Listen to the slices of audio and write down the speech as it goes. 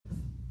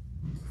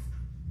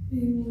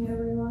Good evening,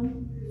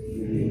 everyone. Good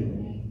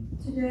evening.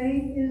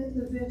 Today is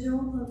the Vigil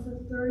of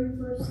the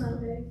 31st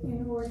Sunday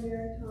in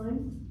Ordinary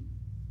Time.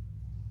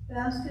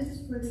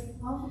 Baskets for the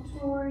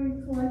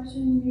offertory,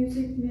 collection,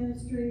 music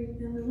ministry,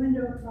 and the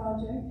window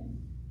project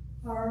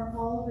are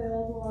all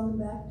available on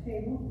the back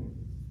table.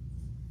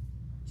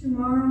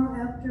 Tomorrow,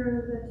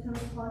 after the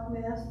 10 o'clock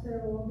Mass,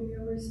 there will be a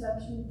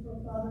reception for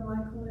Father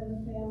Michael in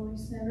the Family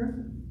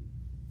Center.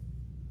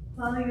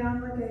 Father Jan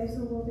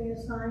Legeza will be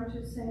assigned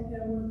to St.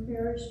 Edward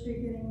Parish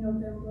beginning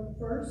November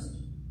 1st.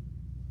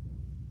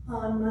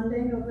 On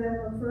Monday,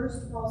 November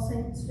 1st, All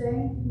Saints'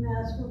 Day,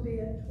 Mass will be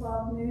at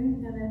 12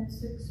 noon and at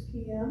 6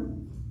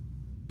 p.m.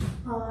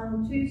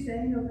 On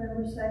Tuesday,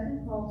 November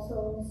 2nd, All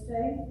Souls'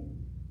 Day,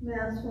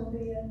 Mass will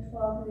be at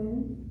 12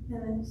 noon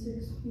and at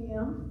 6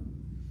 p.m.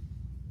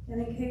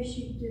 And in case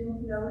you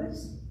didn't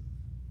notice,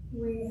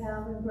 we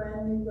have a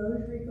brand new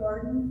rosary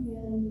garden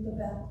in the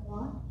back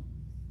lot,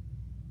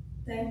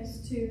 thanks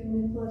to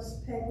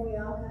Nicholas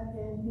Pagliaca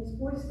and his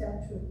Boy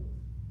Scout troop.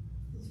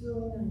 It's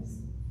really nice.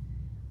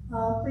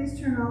 Please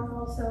turn off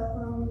all cell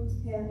phones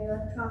and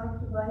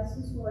electronic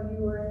devices while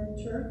you are in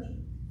the church.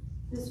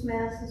 This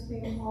Mass is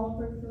being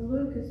offered for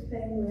Lucas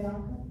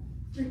Pagliaca,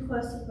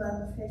 requested by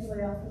the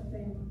Pagliaca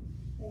family.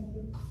 Thank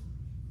you.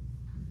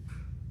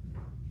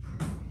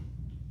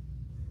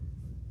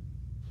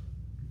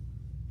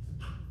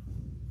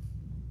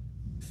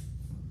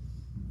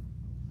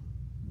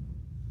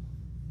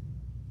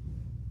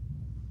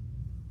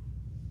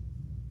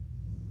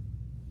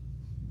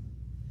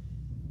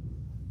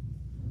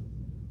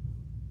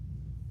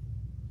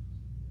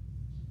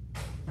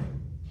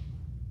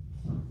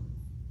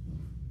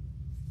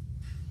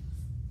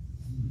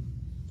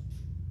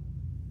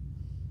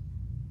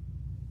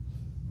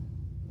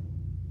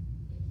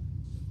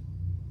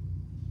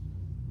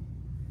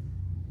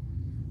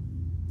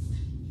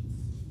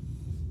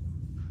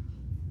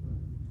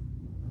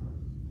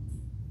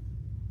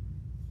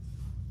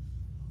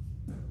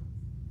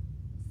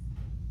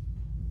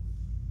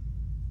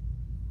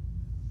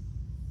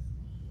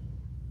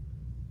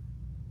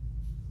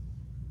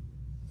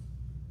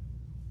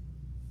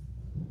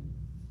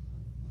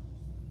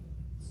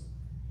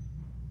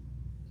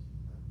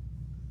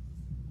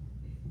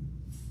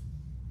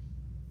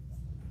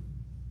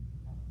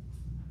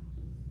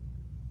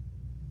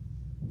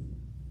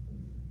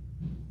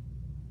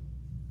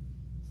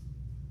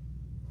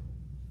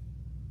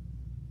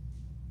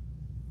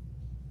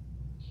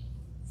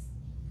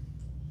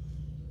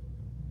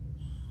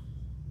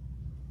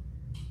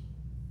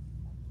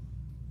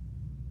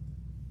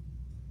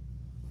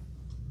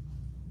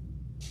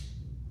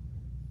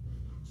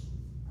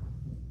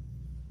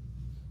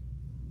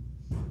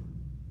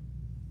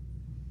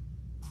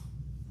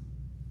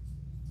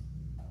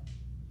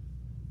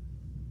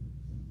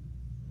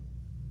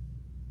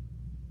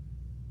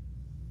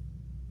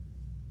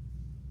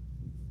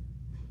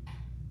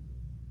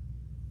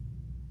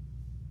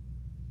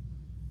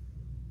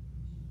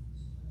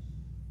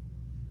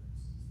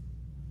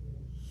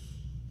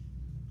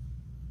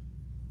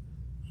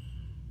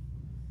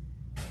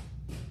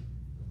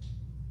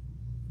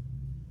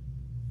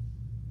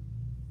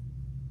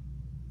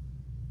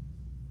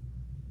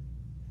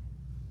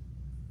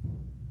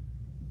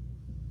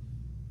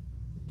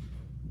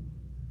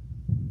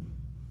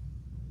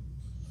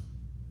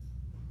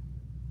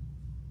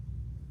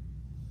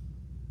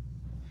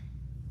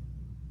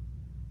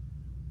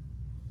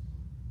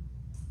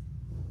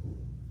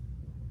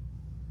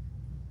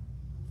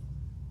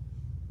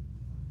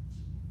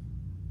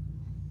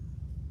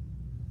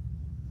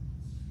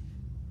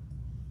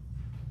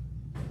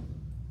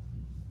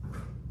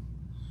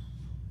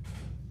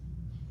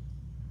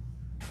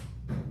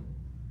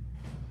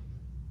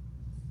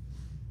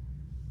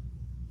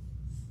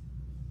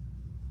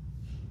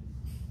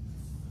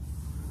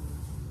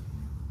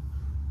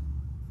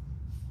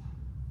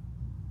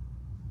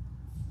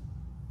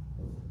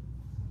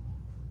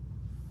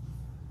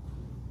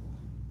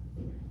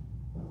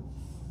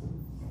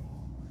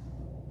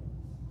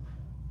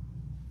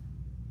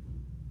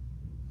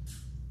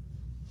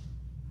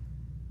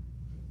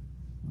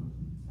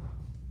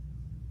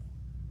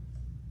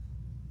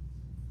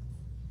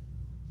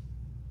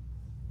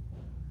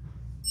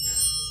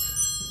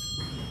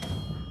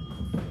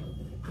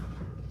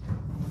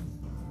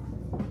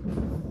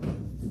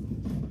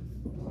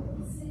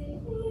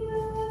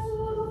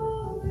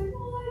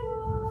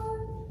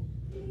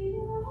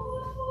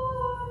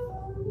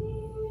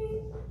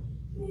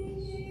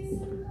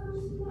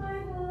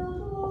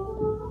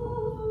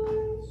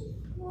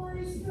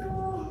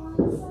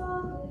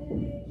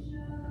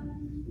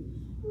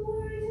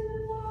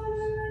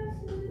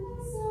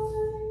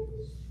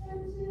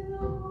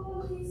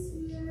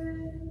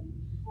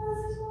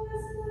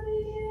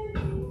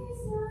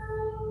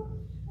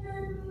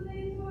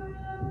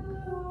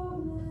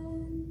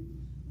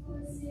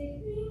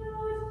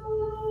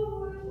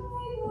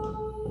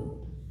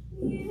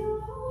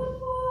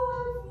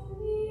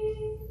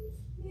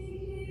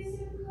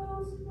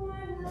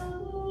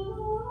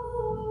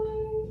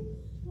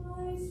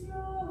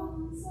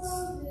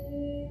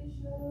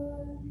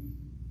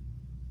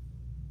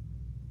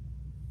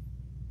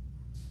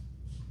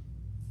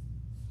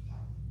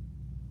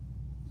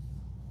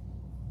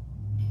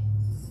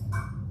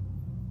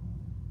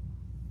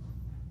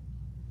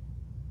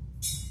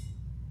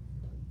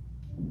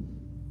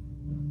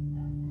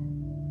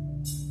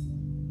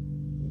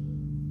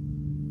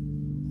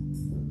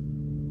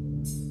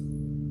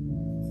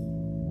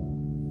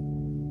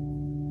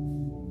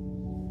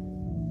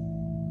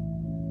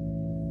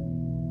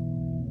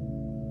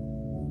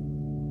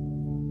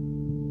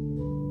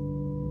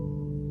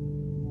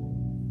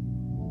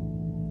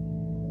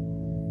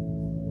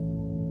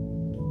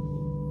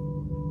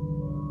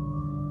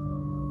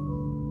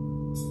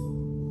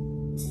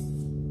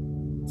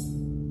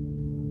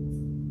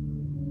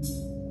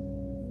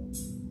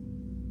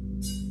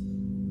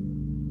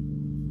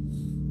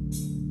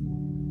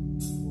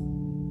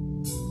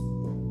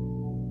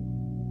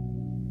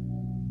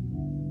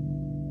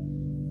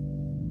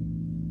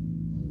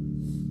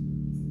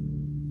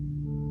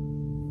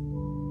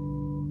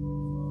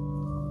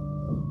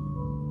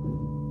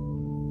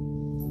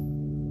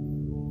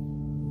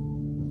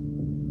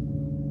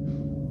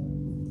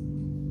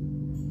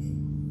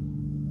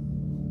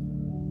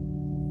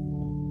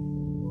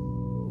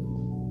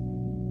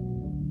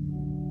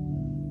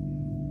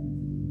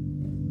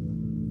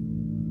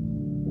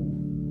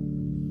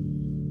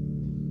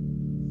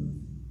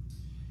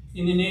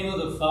 In the name of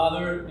the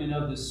Father, and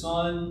of the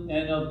Son,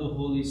 and of the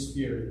Holy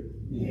Spirit.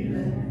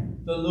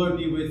 Amen. The Lord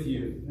be with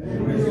you.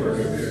 And with your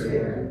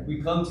spirit.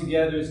 We come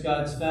together as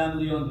God's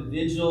family on the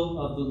vigil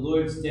of the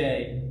Lord's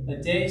Day, a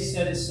day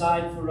set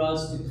aside for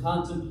us to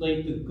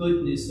contemplate the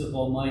goodness of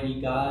Almighty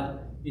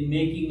God in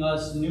making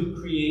us new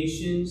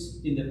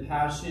creations in the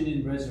passion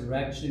and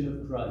resurrection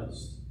of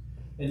Christ.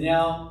 And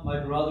now,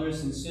 my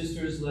brothers and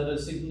sisters, let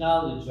us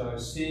acknowledge our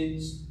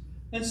sins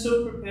and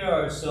so prepare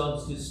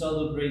ourselves to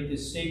celebrate the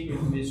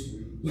sacred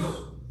mysteries.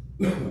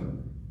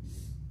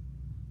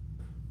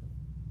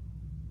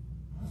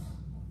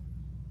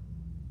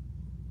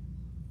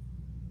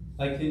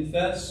 I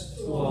confess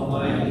to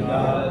Almighty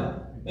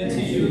God and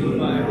to you,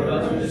 my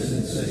brothers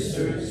and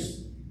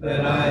sisters,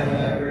 that I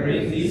have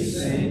greatly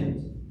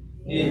sinned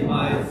in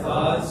my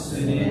thoughts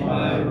and in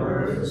my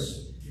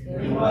words,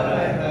 in what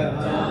I have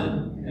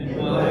done and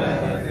what I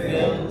have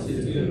failed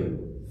to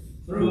do,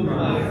 through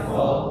my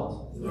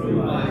fault,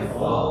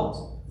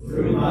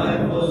 through my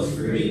most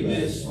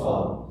grievous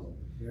fault.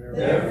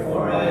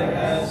 Therefore I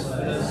ask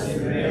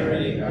Blessed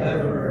Mary,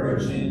 ever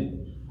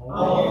Virgin,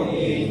 all the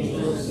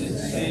angels and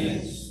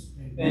saints,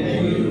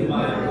 and you,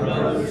 my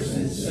brothers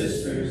and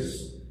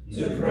sisters,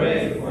 to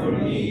pray for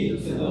me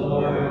to the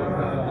Lord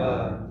our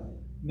God.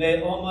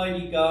 May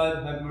Almighty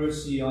God have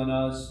mercy on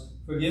us,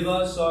 forgive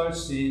us our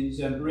sins,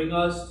 and bring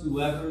us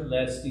to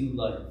everlasting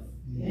life.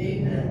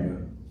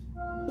 Amen.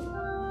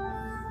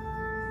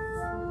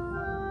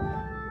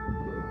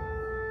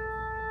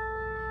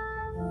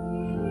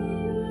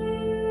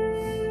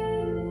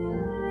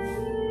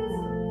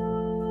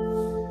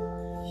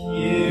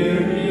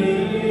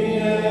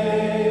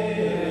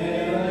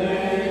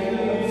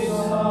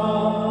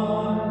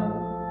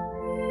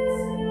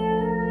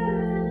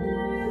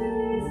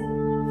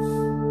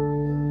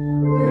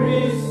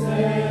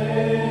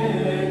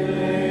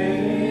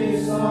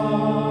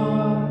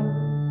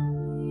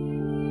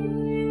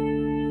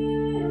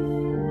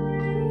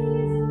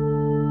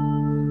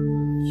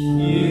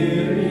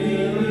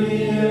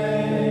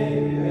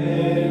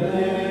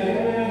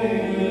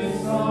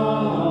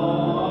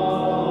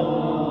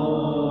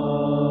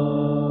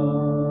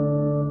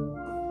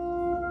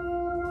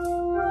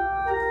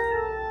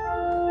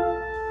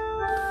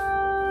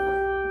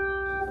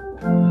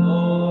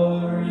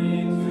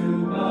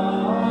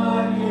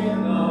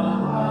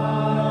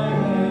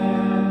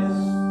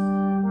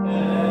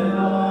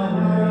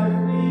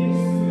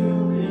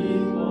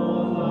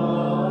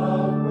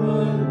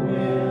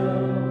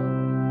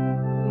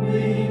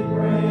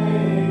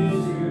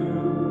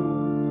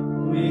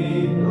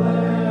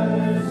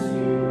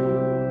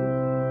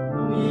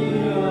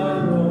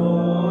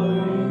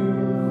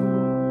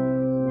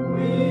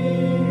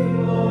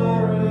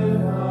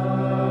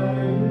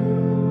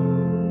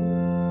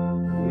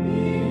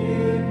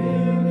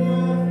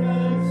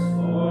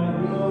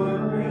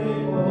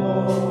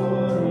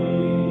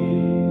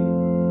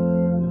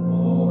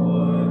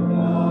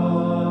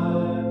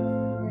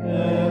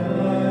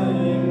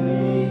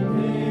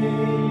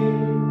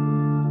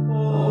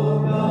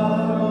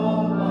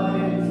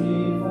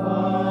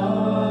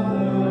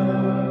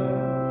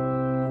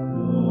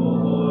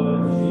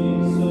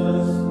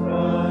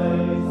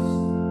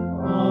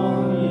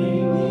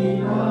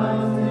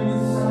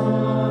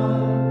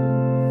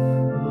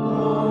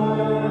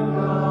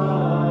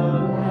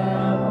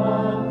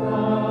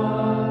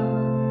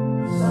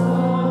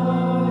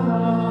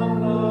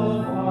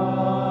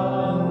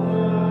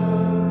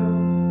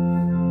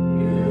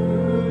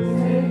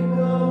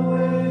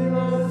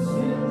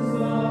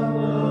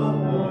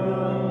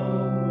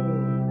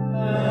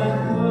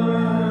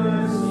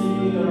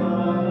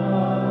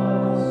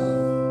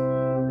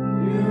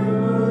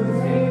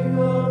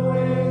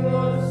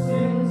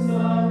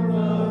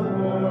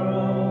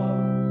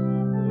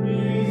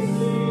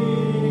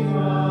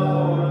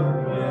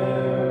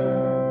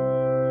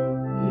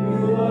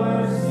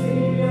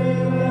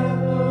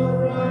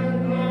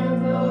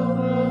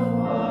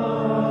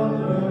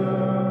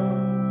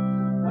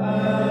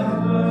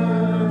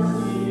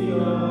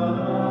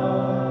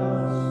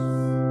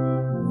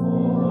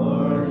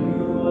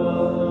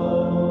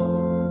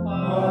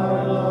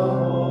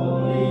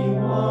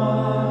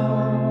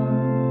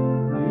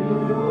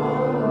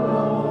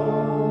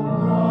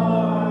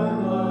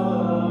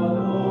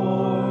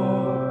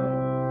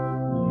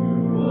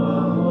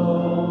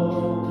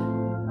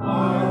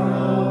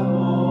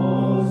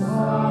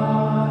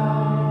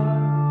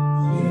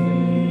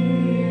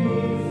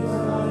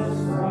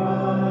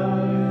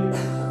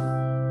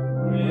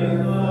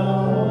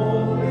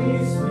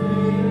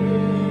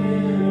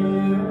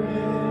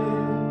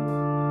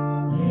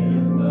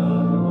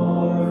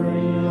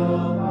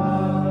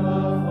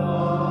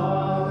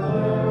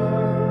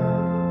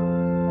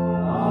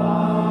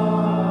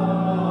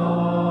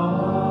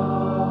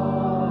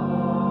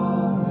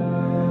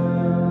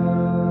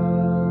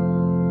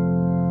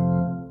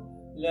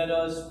 Let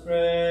us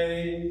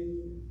pray.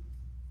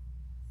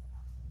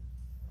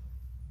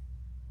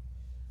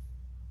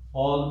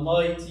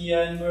 Almighty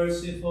and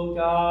merciful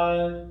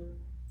God,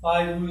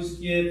 by whose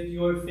gift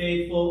your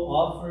faithful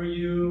offer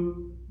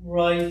you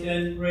right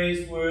and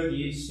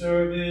praiseworthy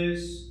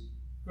service,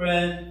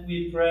 grant,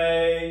 we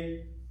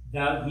pray,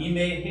 that we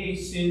may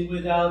hasten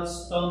without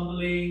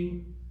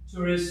stumbling to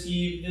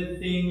receive the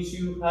things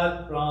you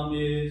have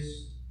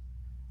promised.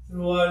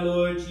 Through our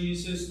Lord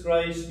Jesus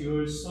Christ,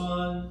 your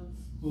Son,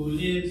 who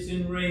lives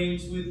and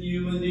reigns with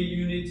you in the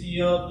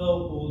unity of the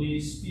Holy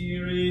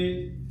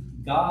Spirit,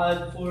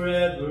 God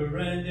forever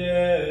and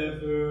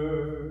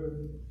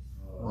ever.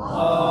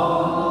 Amen.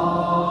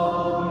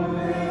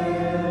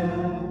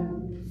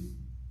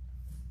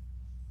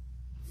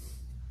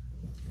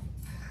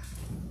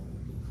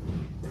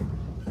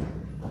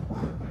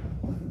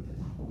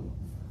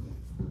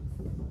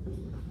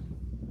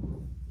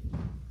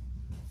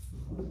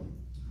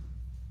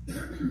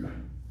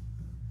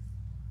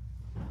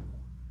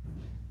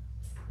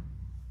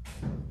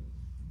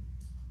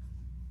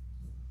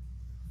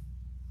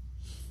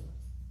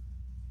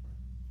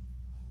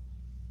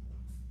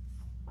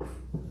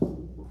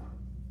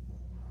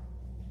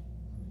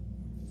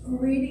 A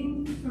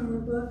reading from the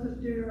book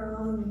of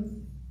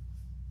Deuteronomy.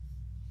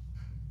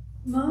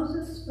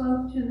 Moses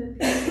spoke to the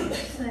people,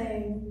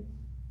 saying,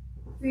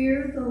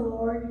 "Fear the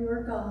Lord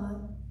your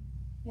God,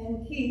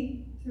 and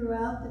keep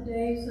throughout the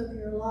days of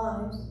your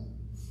lives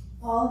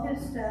all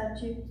his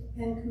statutes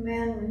and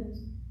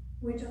commandments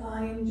which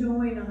I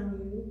enjoin on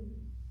you,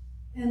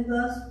 and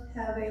thus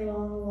have a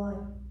long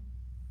life.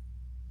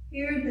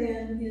 Hear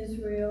then,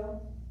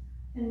 Israel,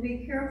 and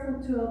be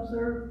careful to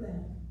observe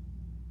them,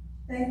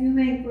 that you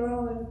may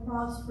grow and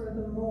prosper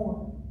the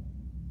more,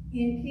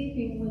 in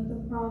keeping with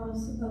the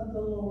promise of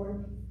the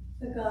Lord,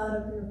 the God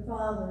of your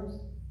fathers,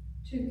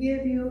 to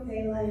give you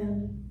a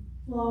land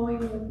flowing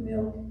with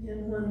milk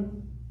and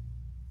honey.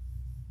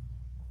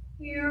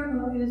 Hear,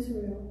 O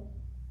Israel,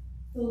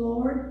 the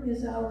Lord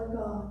is our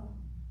God,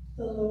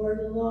 the Lord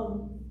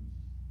alone.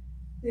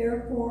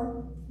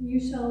 Therefore you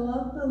shall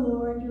love the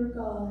Lord your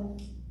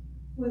God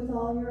with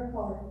all your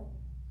heart,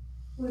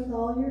 with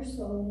all your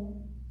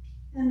soul,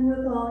 and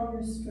with all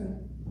your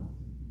strength.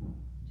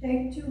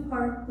 Take to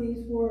heart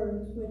these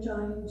words which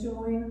I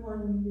enjoin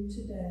on you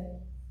today."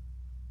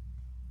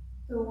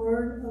 The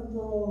word of the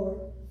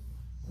Lord.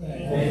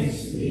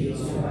 Thanks be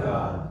to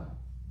God.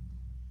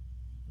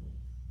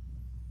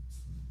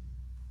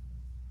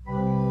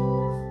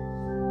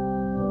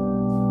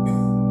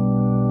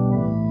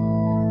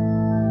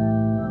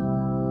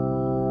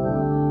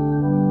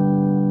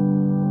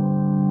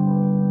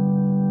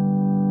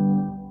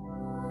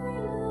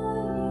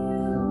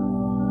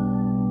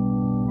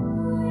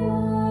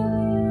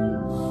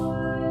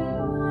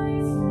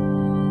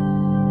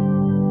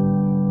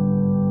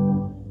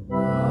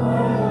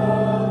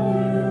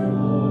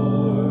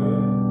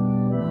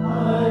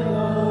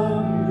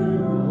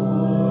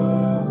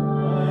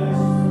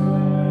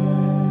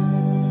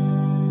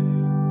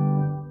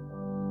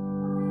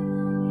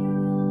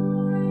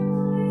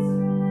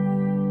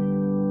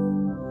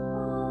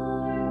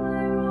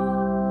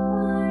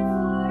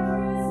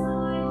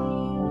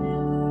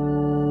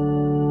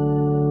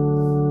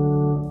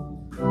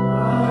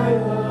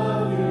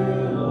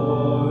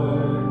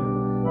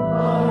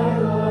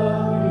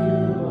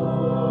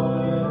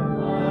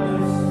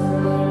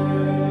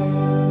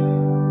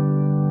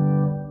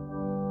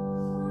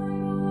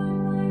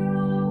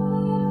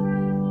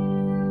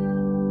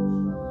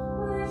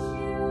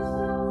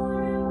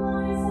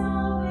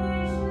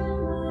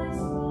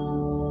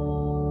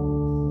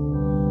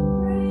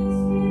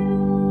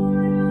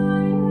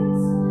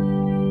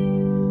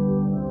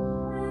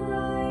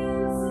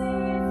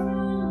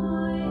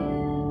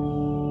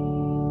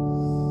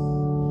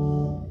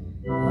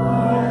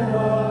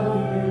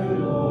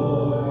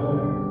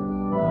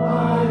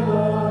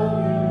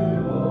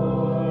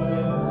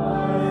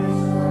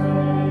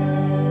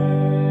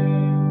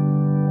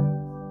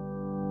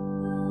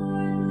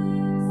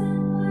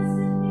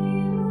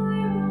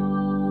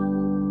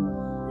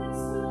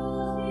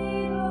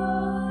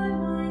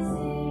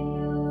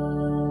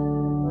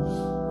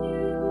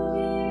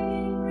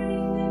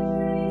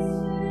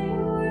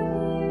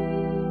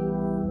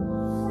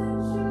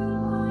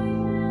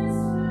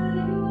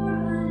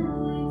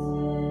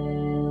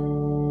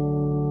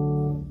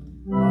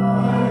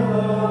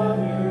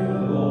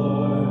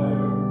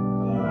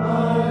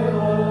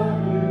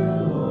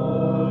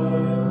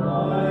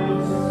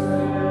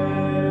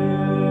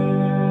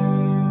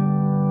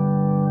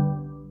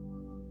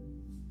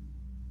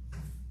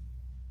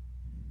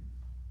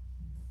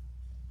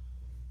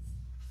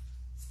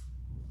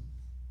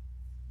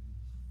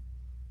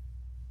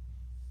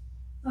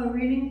 A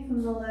reading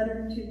from the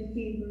letter to the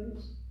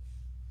Hebrews.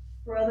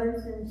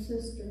 Brothers and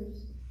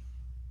sisters,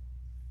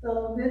 the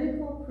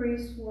Levitical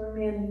priests were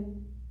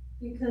many,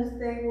 because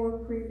they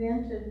were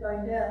prevented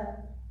by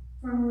death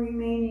from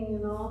remaining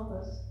in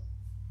office.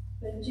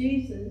 But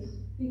Jesus,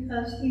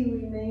 because he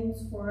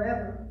remains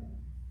forever,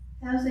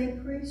 has a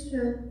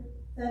priesthood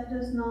that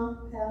does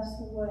not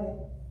pass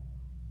away.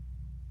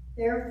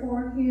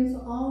 Therefore, he is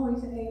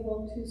always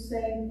able to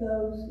save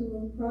those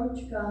who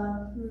approach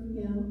God through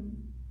him,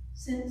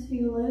 since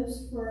he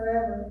lives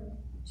forever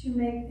to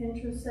make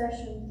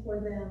intercession for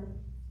them.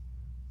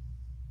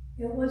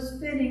 It was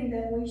fitting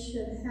that we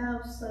should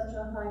have such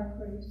a high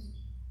priest,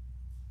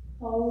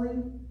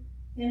 holy,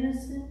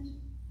 innocent,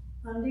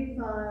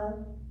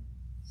 undefiled,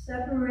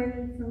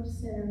 separated from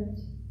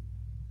sinners,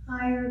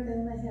 higher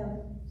than the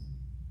heavens.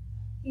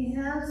 He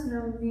has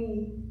no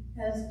need,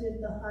 as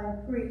did the high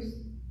priest,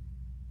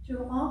 to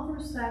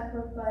offer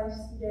sacrifice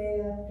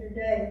day after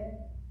day,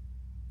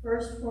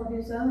 first for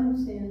his own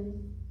sins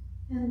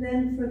and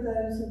then for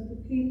those of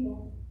the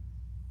people.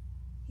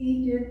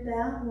 He did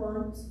that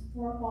once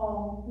for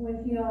all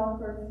when he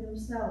offered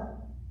himself.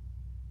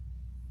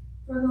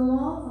 For the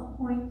law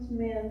appoints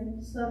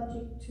men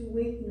subject to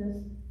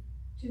weakness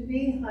to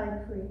be high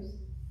priests,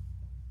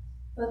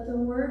 but the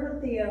word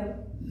of the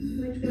oath,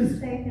 which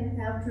was taken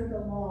after the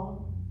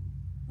law,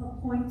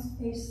 appoints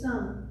a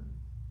son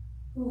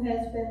who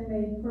has been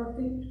made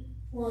perfect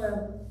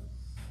forever.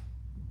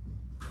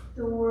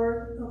 The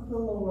word of the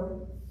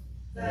Lord.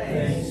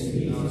 Thanks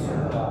be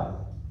to God.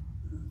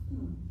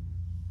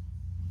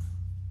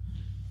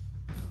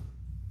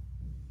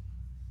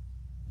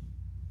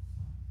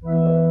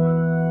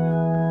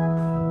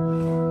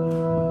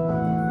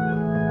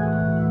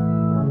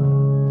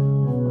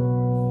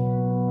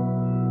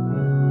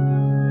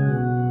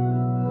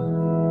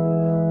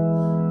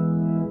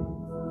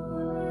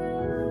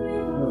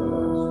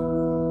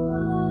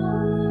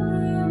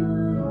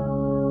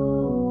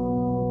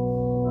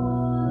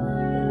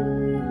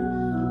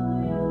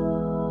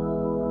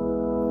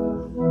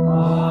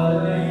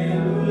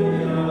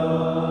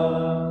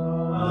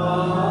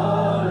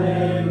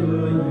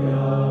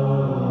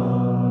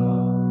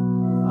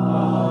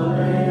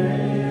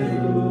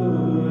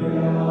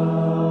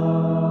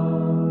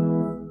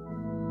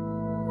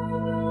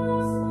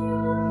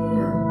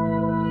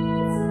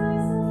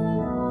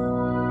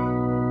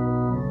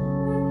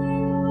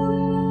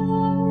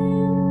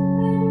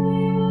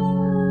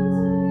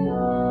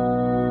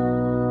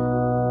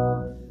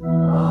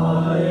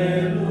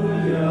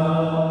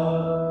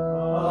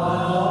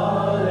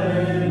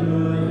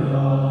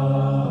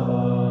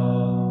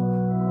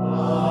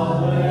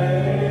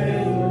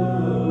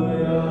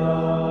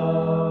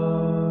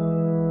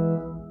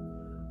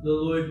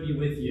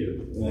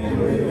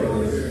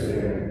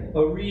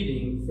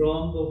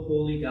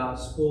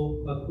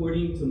 Gospel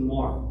according to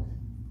Mark.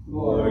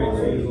 Glory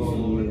to you, O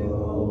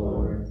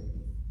Lord.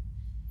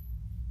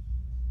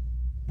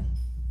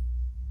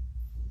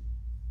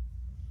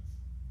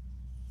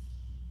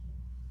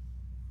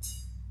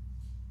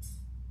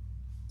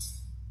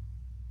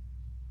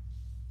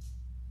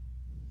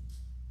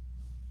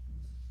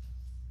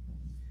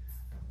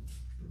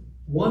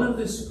 One of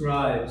the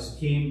scribes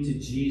came to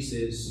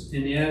Jesus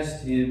and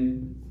asked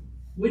him,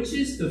 "Which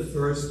is the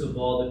first of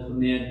all the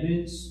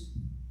commandments?"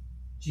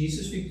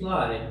 Jesus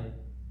replied,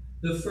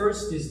 "The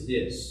first is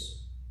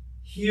this: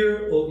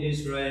 Hear, O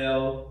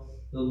Israel,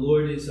 the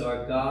Lord is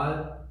our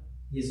God,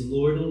 is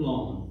Lord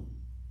alone.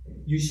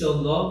 You shall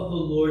love the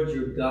Lord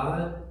your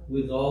God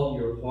with all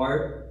your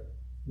heart,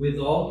 with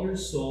all your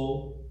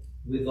soul,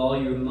 with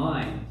all your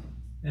mind,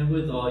 and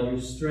with all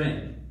your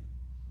strength.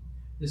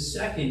 The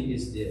second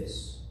is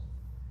this: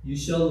 you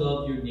shall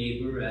love your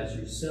neighbor as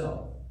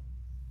yourself.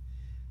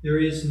 There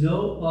is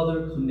no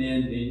other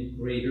commandment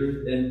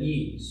greater than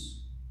these."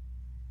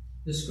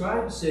 The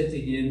scribe said to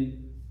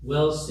him,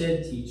 "Well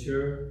said,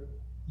 teacher.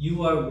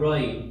 You are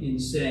right in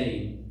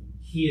saying,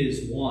 He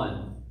is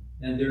one,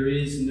 and there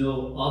is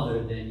no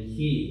other than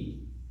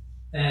He.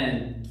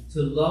 And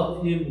to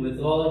love Him with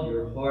all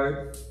your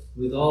heart,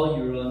 with all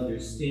your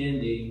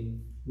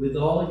understanding, with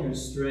all your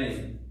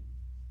strength,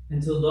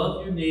 and to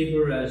love your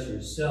neighbor as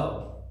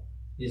yourself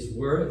is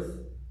worth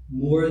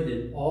more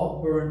than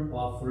all burnt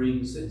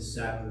offerings and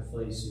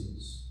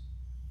sacrifices."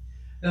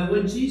 And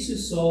when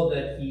Jesus saw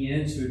that he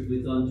answered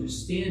with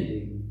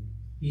understanding,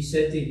 he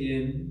said to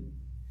him,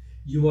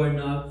 "You are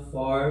not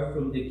far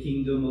from the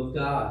kingdom of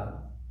God."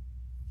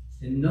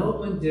 And no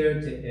one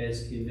dared to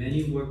ask him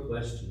any more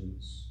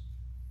questions.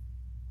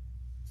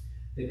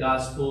 The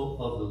Gospel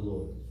of the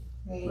Lord.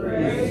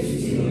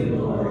 Praise to you,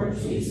 Lord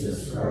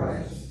Jesus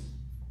Christ.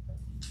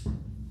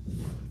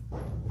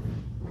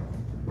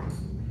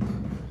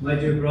 My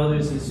dear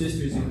brothers and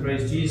sisters in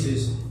Christ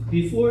Jesus,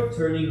 before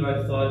turning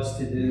our thoughts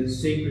to the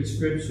sacred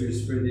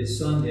scriptures for this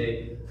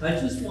Sunday, I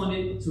just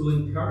wanted to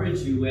encourage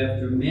you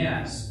after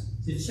Mass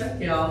to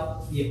check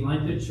out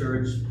behind the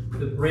church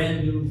the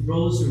brand new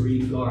Rosary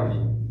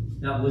Garden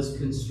that was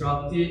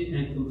constructed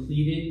and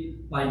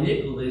completed by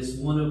Nicholas,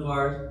 one of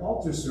our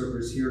altar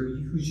servers here,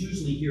 who's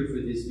usually here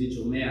for this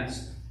Vigil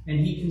Mass. And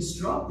he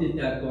constructed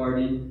that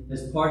garden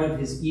as part of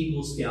his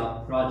Eagle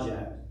Scout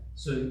project.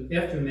 So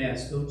after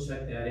Mass, go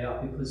check that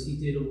out because he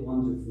did a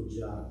wonderful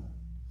job.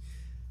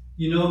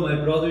 You know,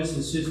 my brothers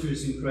and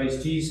sisters in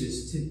Christ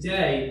Jesus,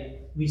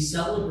 today we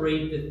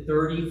celebrate the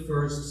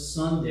 31st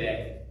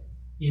Sunday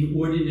in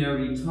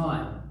ordinary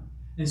time.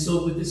 And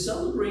so with the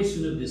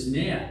celebration of this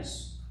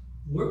Mass,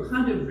 we're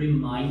kind of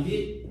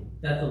reminded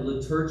that the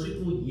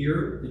liturgical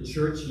year, the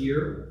church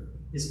year,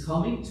 is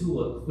coming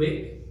to a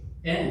quick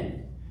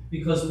end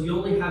because we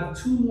only have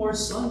 2 more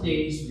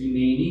Sundays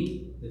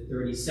remaining the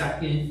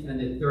 32nd and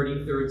the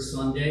 33rd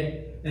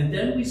Sunday. And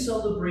then we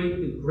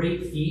celebrate the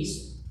great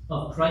feast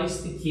of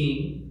Christ the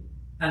King,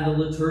 and the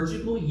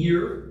liturgical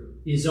year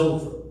is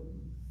over.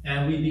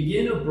 And we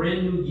begin a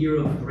brand new year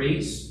of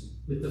grace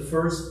with the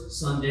first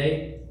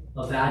Sunday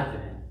of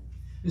Advent.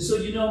 And so,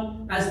 you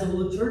know, as the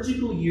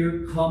liturgical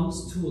year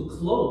comes to a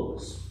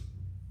close,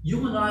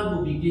 you and I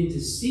will begin to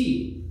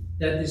see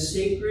that the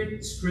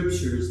sacred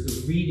scriptures,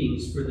 the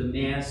readings for the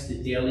Mass,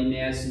 the daily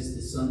Masses,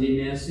 the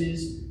Sunday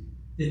Masses,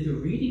 that the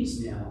readings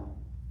now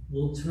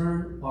will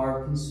turn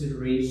our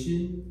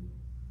consideration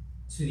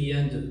to the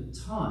end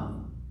of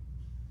time,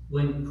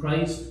 when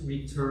Christ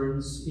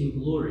returns in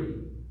glory.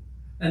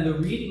 And the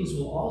readings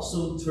will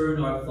also turn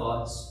our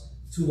thoughts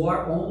to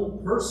our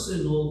own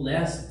personal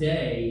last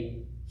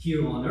day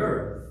here on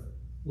earth,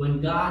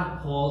 when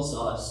God calls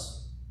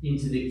us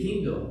into the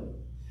kingdom.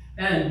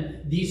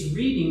 And these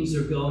readings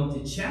are going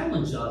to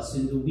challenge us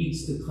in the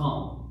weeks to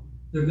come.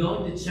 They're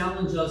going to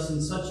challenge us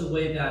in such a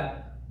way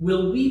that,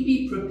 will we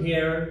be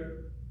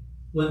prepared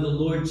when the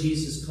Lord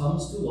Jesus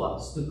comes to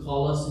us to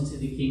call us into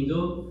the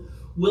kingdom?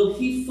 Will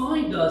he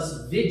find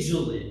us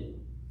vigilant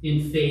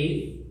in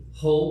faith,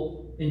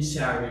 hope, and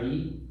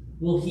charity?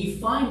 Will he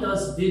find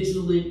us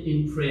vigilant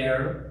in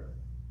prayer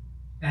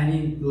and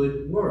in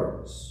good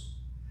works?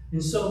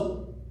 And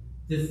so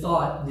the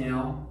thought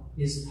now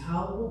is,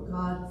 how will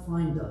God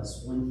find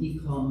us when he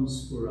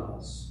comes for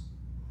us?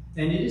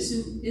 And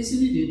isn't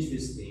it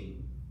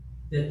interesting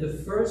that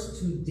the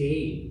first 2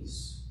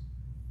 days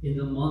in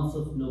the month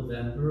of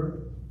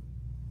November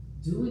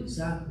do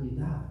exactly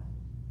that?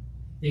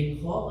 They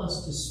call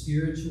us to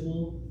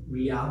spiritual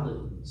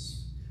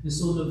realities. And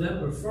so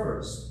November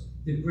 1st,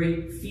 the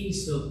great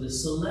feast of the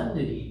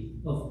solemnity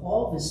of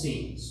all the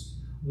saints,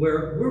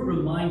 where we're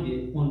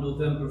reminded on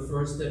November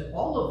 1st that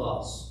all of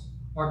us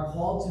are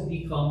called to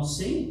become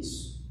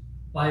saints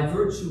by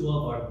virtue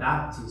of our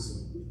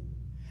baptism.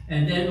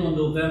 And then on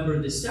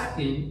November the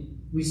 2nd,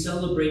 we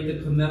celebrate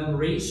the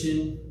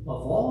commemoration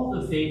of all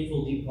the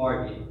faithful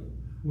departed,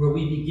 where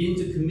we begin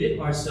to commit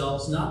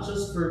ourselves not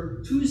just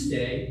for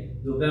Tuesday,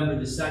 November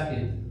the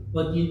 2nd,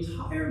 but the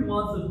entire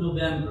month of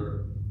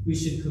November. We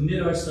should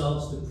commit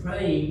ourselves to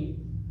praying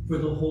for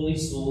the holy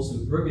souls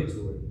in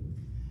purgatory.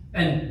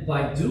 And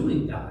by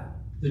doing that,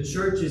 the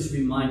Church is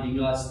reminding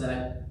us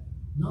that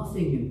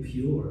nothing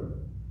impure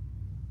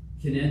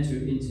can enter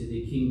into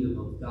the kingdom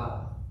of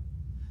God.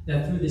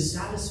 That through the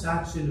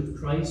satisfaction of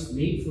Christ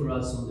made for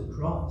us on the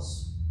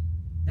cross,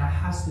 that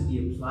has to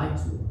be applied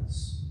to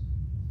us,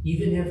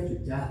 even after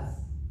death,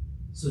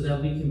 so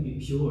that we can be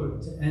pure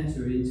to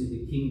enter into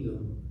the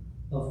kingdom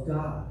of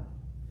God.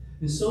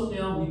 And so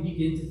now we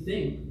begin to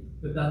think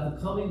about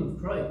the coming of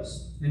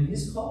Christ and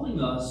his calling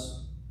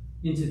us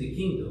into the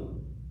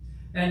kingdom.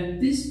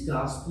 And this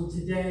gospel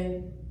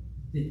today,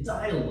 the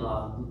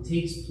dialogue that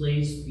takes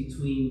place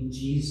between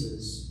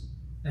Jesus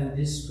and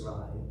this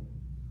scribe,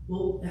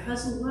 well, it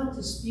has a lot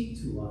to speak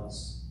to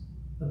us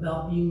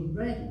about being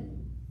ready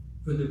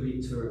for the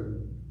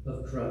return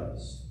of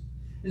Christ.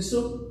 And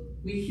so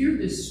we hear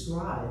this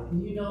scribe,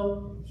 and you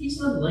know, he's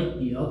unlike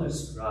the other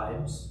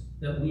scribes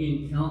that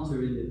we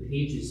encounter in the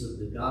pages of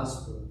the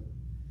gospel.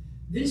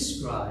 This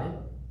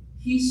scribe,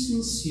 he's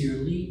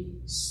sincerely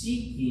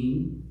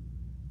seeking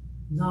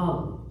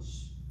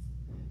knowledge.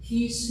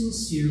 He's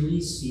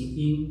sincerely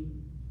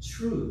seeking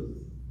truth.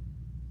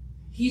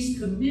 He's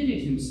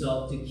committed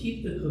himself to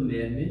keep the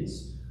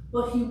commandments,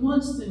 but he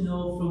wants to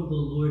know from the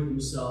Lord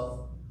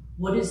himself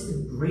what is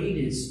the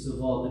greatest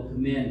of all the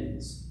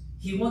commandments.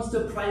 He wants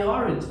to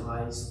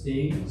prioritize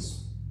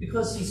things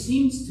because he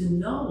seems to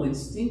know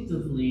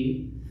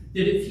instinctively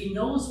that if he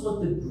knows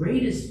what the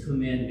greatest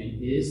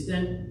commandment is,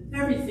 then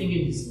everything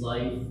in his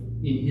life,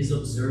 in his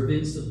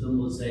observance of the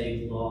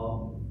Mosaic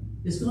law,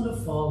 is going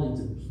to fall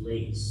into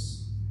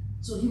place.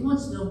 So he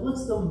wants to know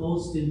what's the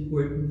most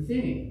important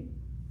thing.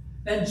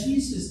 And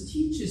Jesus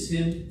teaches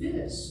him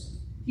this.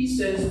 He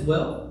says,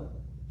 well,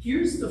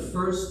 here's the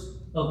first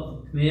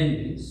of the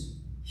commandments.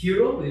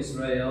 Hear, O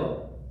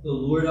Israel, the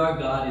Lord our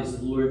God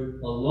is Lord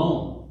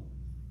alone.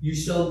 You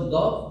shall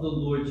love the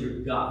Lord your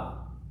God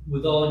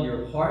with all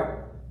your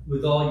heart,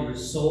 with all your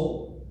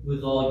soul,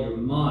 with all your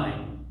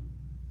mind,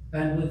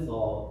 and with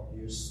all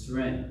your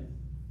strength.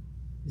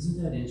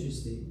 Isn't that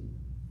interesting?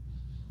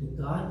 That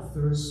God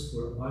thirsts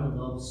for our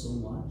love so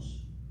much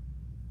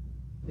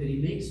that he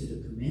makes it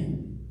a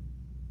commandment.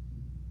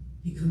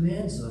 He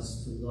commands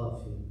us to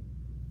love him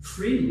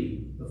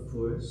freely, of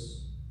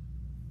course,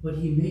 but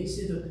he makes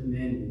it a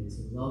commandment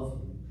to love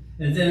him.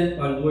 And then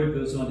our Lord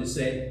goes on to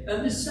say,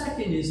 and the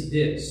second is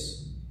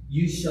this,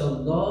 you shall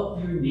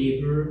love your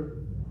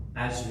neighbor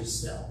as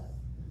yourself.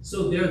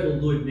 So there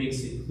the Lord makes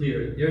it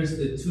clear. There's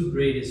the two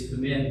greatest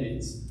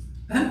commandments.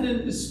 And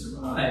then the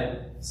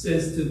scribe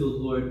says to the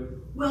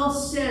Lord, well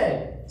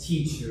said,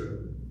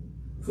 teacher,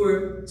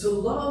 for to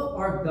love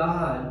our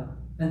God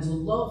and to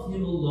love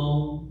him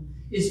alone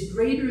is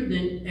greater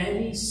than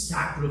any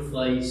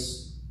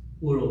sacrifice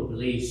or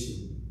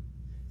oblation.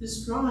 The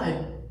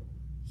scribe,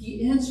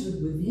 he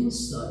answered with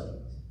insight.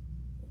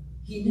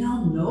 He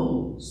now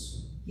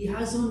knows. He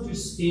has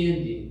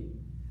understanding.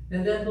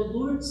 And then the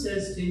Lord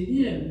says to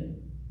him,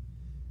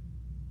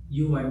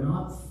 you are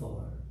not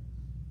far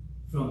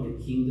from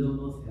the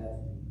kingdom of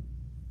heaven.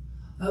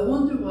 I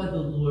wonder why the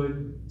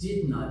Lord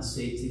did not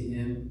say to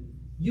him,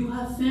 you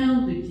have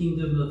found the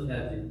kingdom of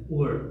heaven,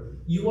 or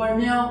you are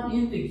now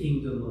in the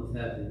kingdom of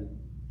heaven.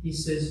 He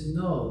says,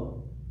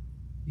 no,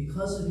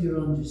 because of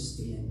your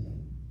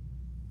understanding,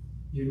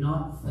 you're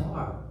not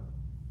far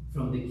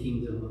from the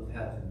kingdom of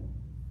heaven.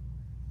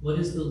 What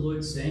is the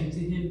Lord saying to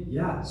him?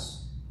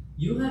 Yes,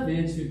 you have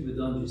answered with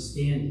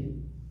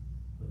understanding,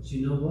 but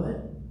you know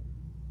what?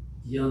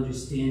 The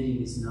understanding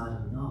is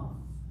not enough.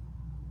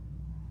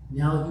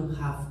 Now you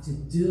have to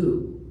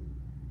do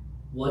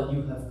what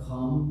you have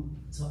come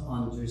to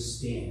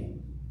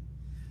understand.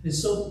 And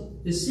so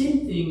the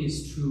same thing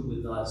is true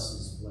with us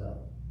as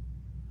well.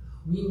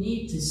 We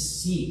need to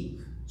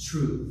seek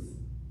truth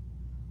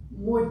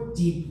more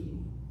deeply.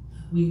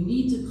 We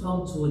need to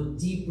come to a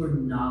deeper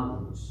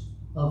knowledge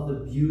of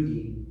the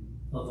beauty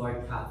of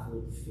our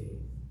Catholic faith.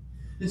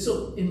 And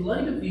so in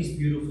light of these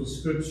beautiful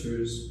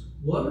scriptures,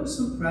 what are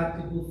some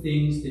practical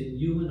things that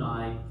you and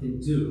I can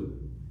do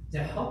to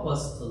help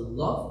us to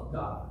love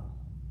God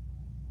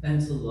and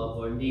to love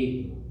our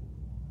neighbor?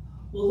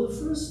 Well, the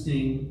first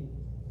thing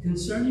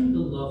concerning the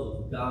love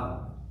of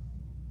God,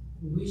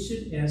 we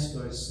should ask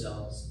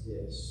ourselves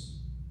this: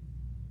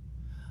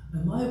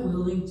 am I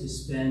willing to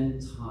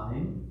spend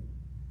time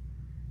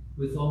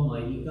with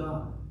Almighty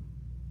God?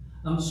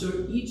 I'm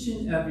sure each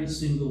and every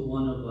single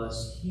one of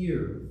us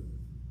here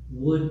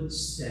would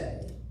say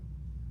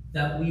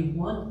that we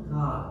want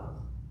God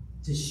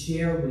to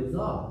share with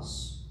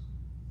us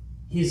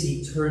his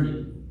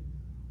eternity,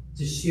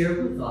 to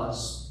share with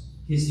us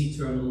his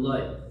eternal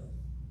life.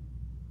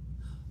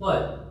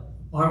 But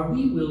are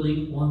we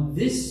willing on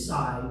this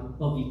side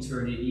of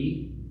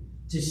eternity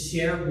to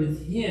share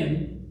with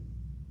him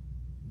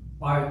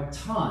our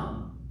time?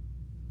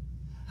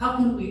 How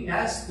can we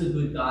ask the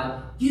good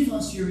God, give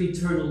us your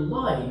eternal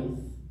life,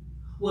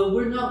 when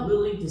we're not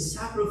willing to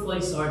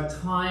sacrifice our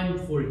time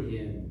for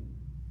him,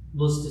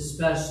 most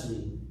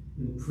especially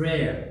in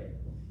prayer,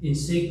 in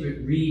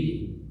sacred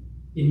reading,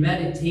 in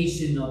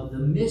meditation of the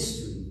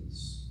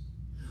mysteries?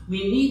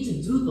 We need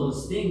to do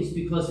those things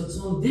because it's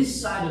on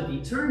this side of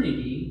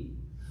eternity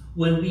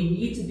when we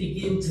need to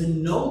begin to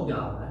know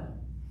God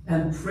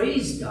and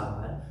praise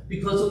God,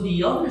 because on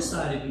the other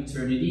side of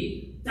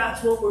eternity,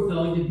 that's what we're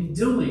going to be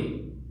doing,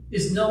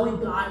 is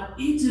knowing God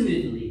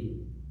intimately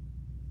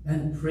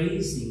and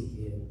praising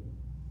him.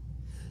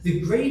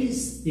 The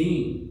greatest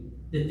thing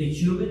that the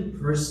human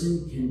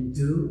person can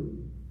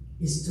do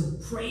is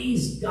to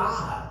praise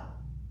God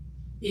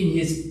in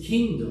his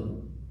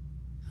kingdom.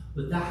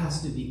 But that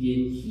has to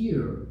begin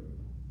here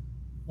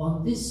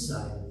on this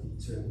side of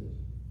eternity.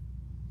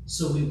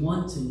 So we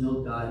want to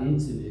know God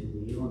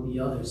intimately on the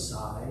other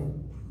side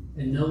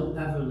and know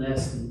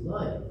everlasting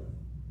life.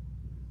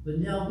 But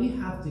now we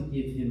have to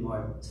give him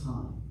our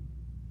time.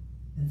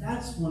 And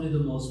that's one of the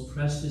most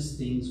precious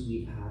things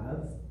we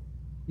have,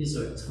 is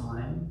our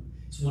time.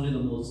 It's one of the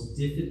most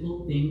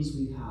difficult things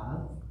we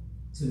have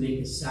to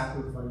make a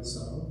sacrifice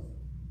of,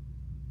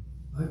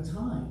 our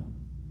time.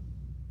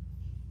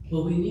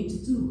 But we need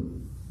to do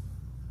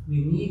it.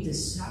 We need to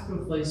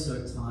sacrifice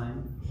our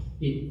time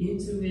in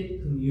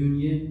intimate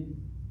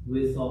communion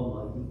with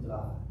Almighty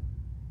God.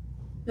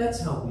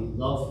 That's how we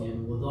love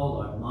him with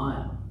all our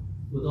mind,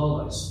 with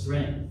all our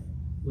strength,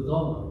 with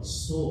all our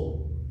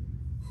soul.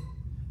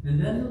 And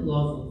then the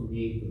love of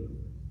neighbor.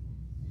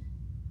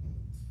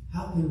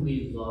 How can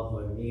we love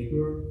our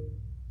neighbor?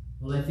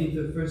 Well, I think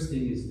the first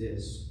thing is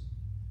this: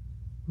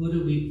 who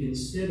do we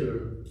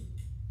consider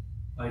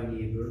our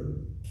neighbor?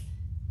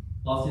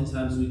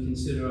 Oftentimes we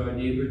consider our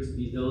neighbor to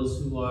be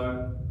those who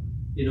are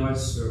in our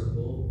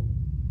circle,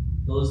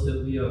 those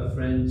that we are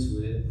friends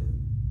with,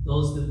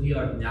 those that we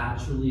are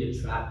naturally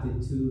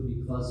attracted to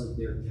because of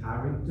their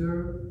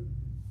character.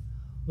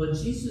 But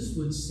Jesus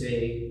would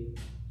say,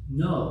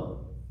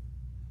 no,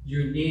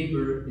 your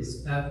neighbor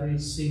is every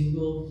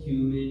single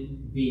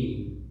human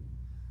being,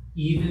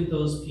 even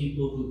those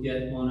people who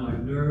get on our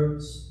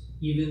nerves,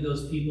 even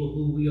those people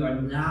who we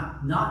are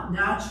not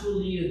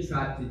naturally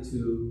attracted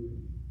to,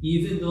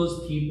 even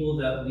those people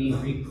that we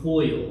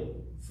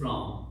recoil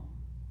from.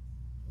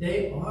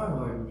 They are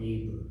our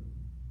neighbor,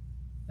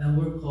 and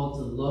we're called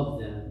to love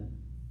them.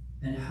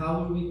 And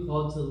how are we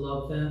called to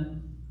love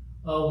them?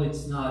 Oh,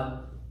 it's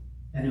not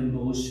an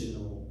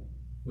emotional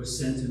or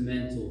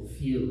sentimental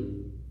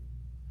feeling,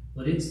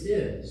 but it's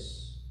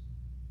this: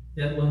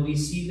 that when we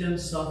see them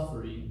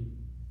suffering,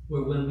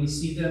 or when we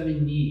see them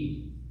in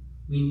need,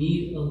 we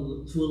need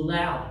to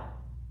allow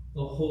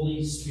the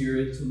Holy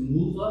Spirit to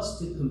move us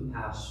to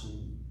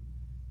compassion,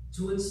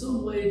 to in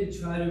some way to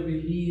try to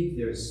relieve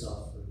their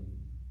suffering.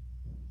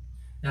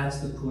 That's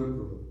the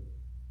corporal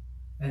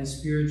and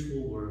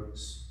spiritual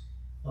works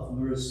of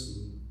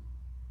mercy.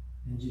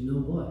 And you know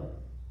what?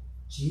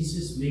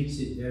 Jesus makes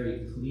it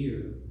very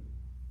clear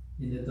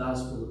in the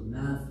Gospel of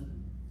Matthew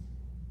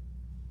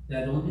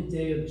that on the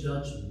day of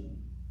judgment,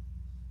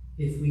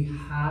 if we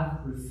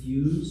have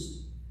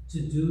refused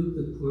to do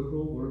the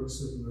corporal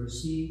works of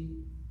mercy,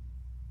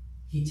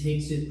 he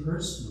takes it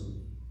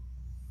personally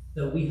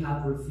that we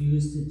have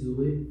refused to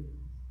do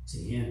it to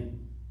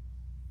him.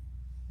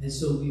 And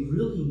so we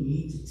really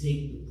need to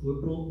take the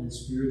corporal and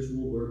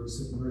spiritual works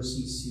of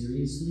mercy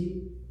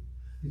seriously,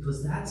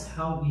 because that's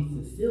how we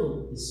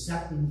fulfill the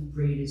second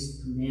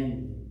greatest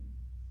commandment,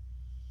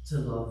 to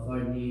love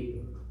our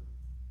neighbor.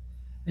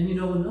 And you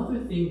know,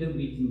 another thing that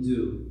we can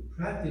do,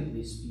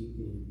 practically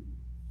speaking,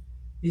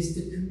 is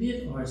to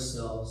commit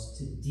ourselves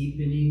to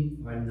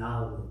deepening our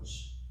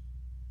knowledge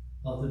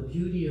of the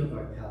beauty of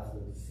our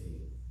Catholic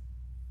faith.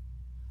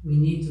 We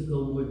need to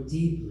go more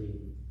deeply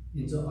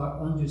into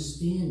our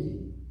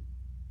understanding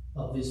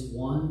of this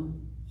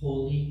one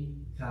holy,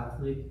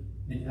 Catholic,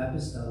 and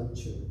apostolic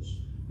church.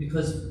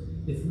 Because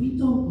if we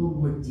don't go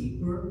more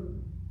deeper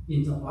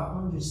into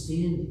our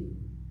understanding,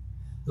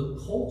 the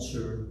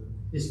culture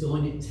is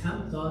going to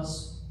tempt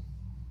us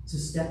to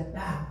step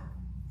back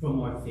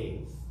from our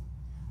faith.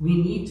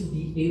 We need to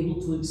be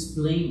able to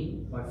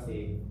explain our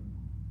faith.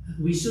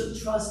 We should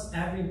trust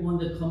everyone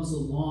that comes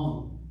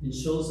along and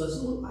shows us,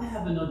 oh, I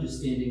have an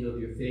understanding of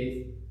your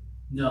faith.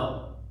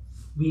 No.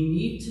 We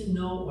need to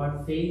know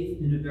our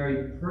faith in a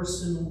very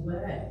personal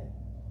way.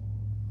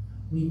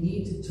 We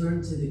need to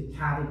turn to the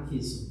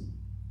catechism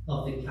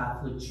of the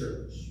Catholic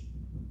Church.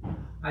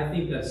 I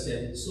think I've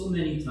said it so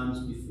many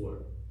times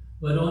before,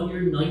 but on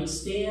your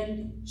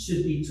nightstand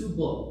should be 2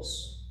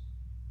 books.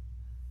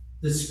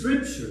 The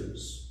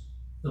Scriptures,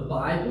 the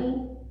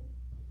Bible,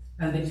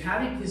 and the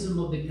Catechism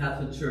of the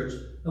Catholic Church.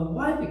 And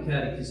why the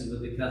Catechism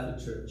of the Catholic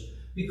Church?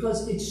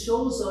 Because it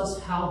shows us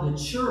how the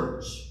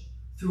Church,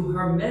 through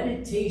her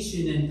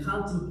meditation and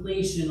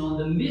contemplation on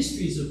the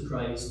mysteries of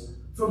Christ,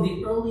 from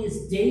the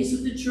earliest days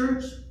of the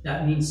Church,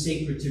 that means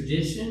sacred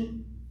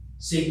tradition,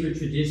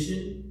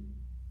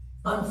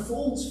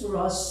 unfolds for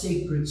us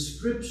sacred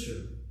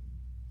Scripture.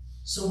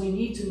 So we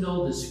need to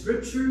know the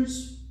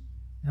Scriptures,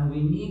 and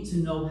we need to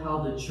know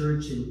how the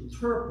Church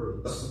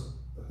interprets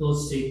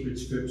those sacred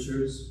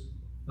Scriptures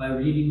by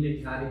reading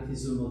the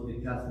Catechism of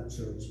the Catholic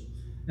Church.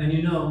 And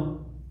you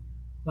know,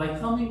 by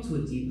coming to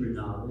a deeper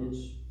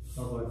knowledge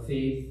of our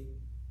faith,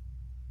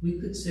 we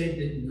could say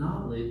that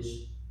knowledge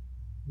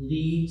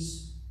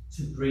leads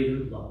to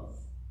greater love.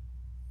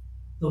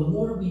 The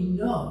more we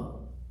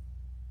know,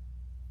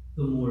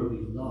 the more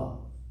we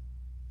love.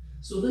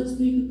 So let's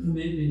make a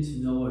commitment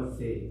to know our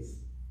faith,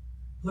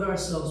 put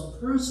ourselves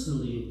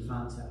personally in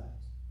contact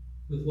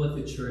with what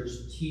the Church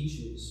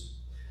teaches.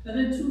 And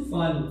then 2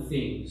 final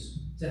things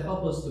to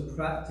help us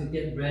to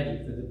get ready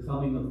for the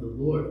coming of the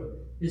Lord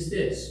is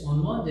this.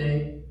 On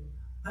Monday,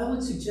 I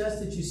would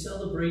suggest that you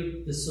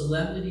celebrate the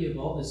solemnity of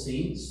all the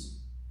saints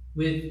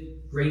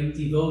with great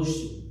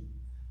devotion.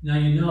 Now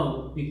you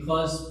know,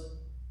 because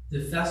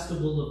the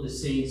festival of the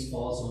saints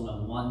falls on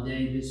a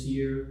Monday this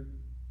year,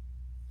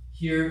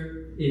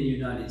 here in the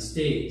United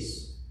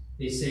States,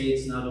 they say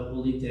it's not a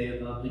holy day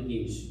of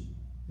obligation.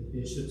 The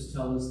bishops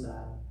tell us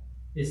that.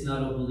 It's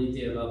not a holy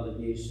day of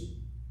obligation.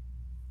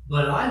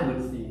 But I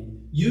would think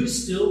you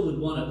still would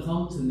want to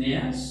come to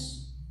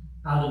Mass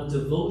out of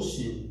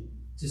devotion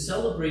to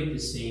celebrate the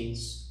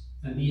saints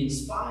and be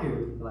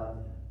inspired by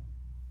them.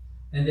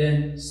 And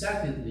then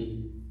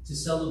secondly, to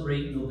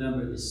celebrate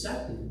November the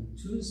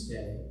 2nd,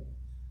 Tuesday,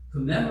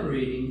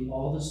 commemorating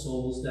all the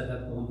souls that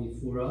have gone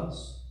before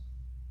us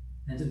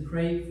and to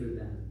pray for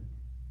them.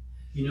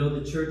 You know,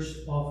 the Church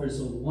offers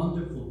a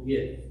wonderful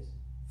gift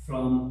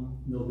from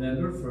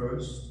November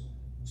 1st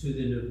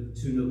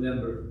to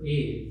November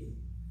 8th,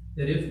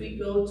 that if we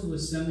go to a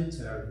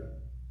cemetery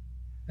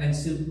and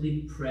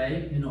simply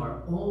pray in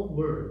our own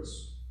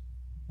words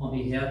on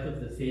behalf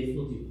of the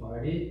faithful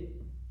departed,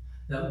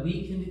 that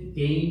we can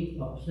gain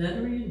a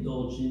plenary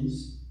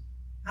indulgence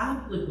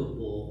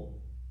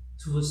applicable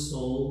to a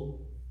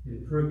soul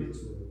in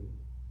purgatory.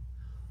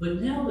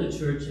 But now the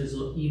Church has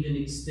even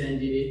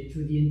extended it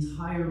through the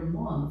entire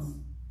month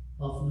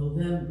of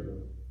November.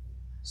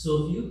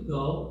 So if you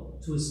go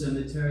to a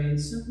cemetery and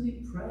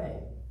simply pray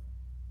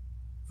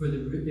for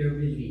their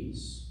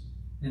release,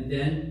 and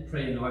then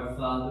pray an Our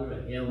Father,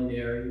 a Hail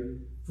Mary,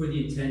 for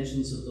the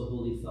intentions of the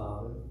Holy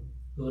Father,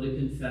 go to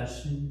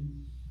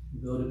confession,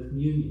 go to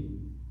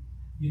communion,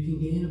 you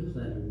can gain a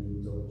plenary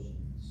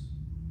indulgence.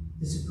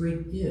 It's a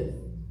great gift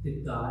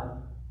that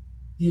God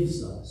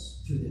gives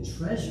us through the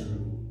treasury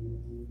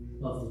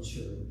of the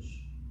Church.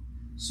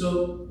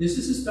 So this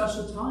is a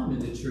special time in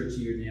the Church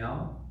year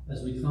now.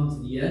 As we come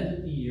to the end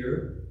of the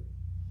year,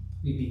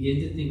 we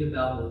begin to think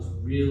about what's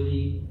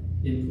really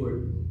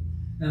important.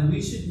 And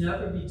we should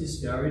never be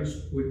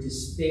discouraged or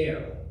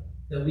despair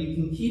that we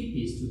can keep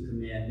these 2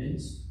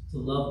 commandments, to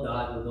love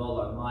God with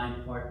all our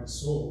mind, heart, and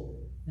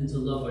soul, and to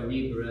love our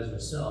neighbor as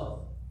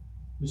ourselves.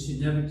 We should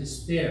never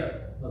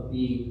despair of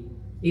being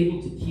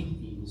able to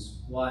keep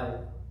these. Why?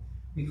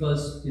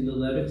 Because in the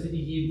letter to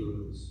the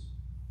Hebrews,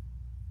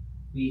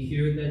 we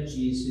hear that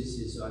Jesus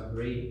is our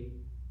great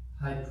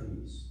high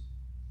priest,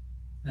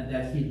 and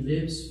that he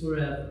lives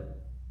forever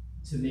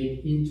to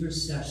make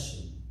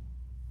intercession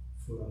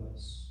for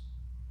us.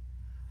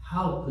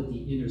 How could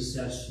the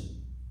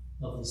intercession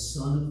of the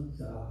Son of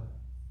God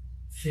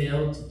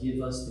fail to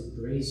give us the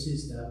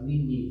graces that we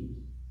need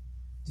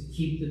to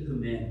keep the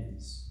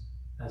commandments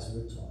as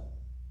we're taught.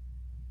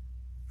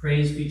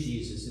 Praise be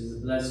Jesus in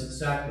the blessed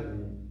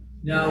sacrament,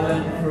 now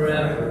and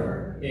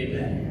forever.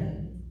 Amen.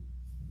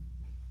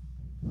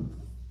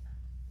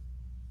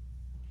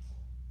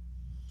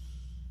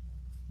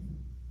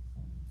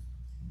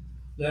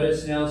 Let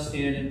us now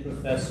stand and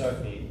profess our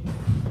faith.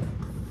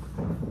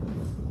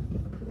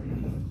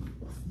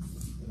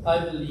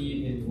 I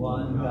believe in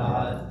one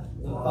God,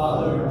 the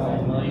Father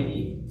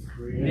Almighty,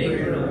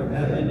 maker of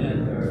heaven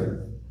and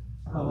earth,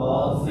 of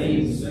all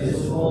things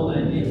visible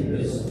and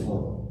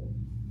invisible.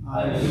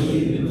 I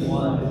believe in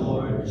one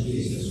Lord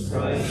Jesus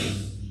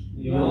Christ,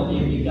 the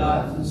only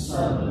begotten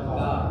Son of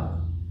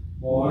God,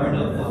 born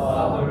of the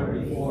Father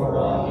before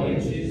all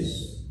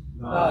ages,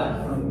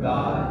 God from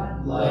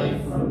God,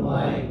 light from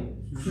light,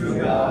 true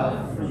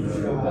God from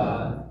true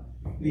God,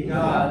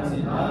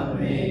 begotten,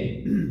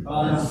 unmade,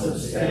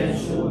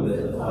 consubstantial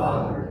with the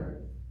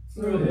Father.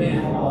 Through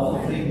him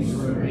all things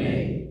were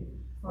made.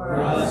 For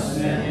us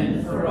men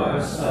and for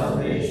our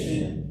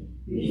salvation,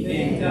 he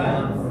came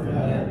down from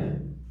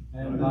heaven,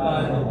 and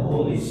by the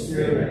Holy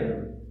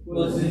Spirit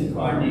was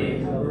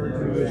incarnate of the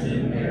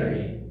Virgin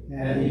Mary,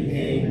 and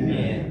became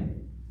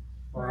man.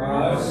 For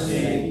our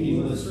sake he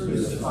was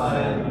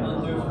crucified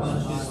under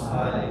Pontius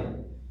Pilate.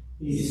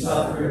 He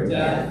suffered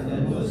death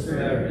and was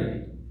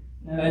buried,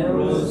 and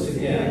rose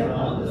again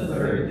on the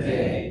third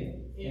day,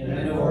 in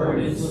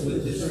accordance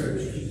with the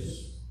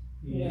Scriptures.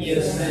 He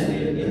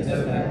ascended into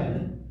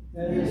heaven,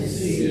 and is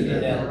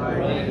seated at the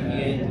right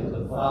hand of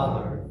the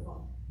Father.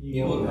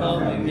 He will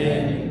come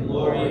again in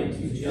glory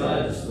to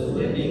judge the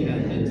living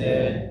and the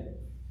dead,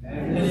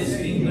 and his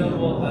kingdom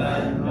will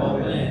have no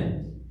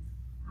end.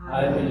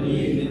 I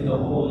believe in the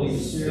Holy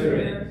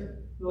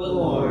Spirit, the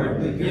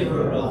Lord, the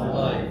giver of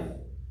life,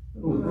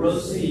 who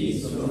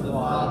proceeds from the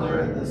Father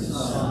and the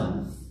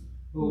Son,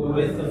 who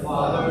with the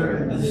Father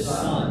and the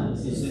Son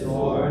is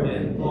adored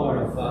and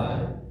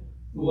glorified,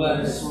 who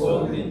has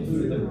spoken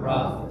through the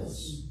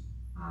prophets.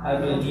 I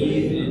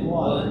believe in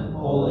one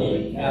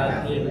holy,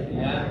 Catholic,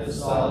 and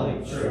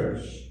Apostolic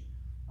Church.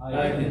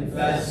 I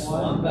confess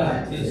one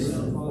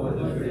baptism for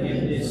the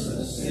forgiveness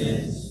of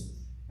sins,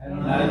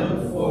 and I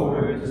look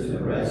forward to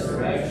the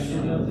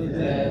resurrection of the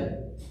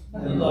dead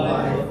and the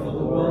life of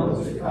the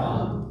world to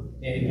come.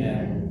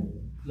 Amen.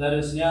 Let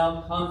us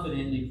now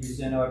confidently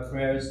present our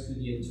prayers to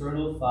the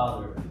Eternal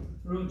Father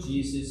through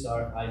Jesus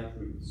our High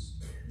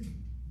Priest.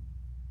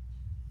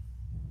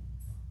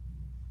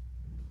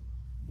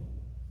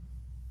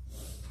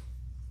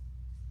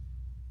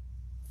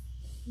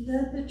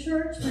 That the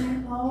Church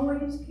may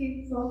always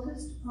keep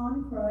focused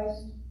on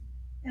Christ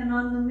and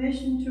on the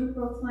mission to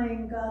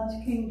proclaim God's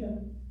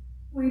kingdom,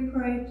 we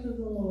pray to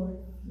the Lord.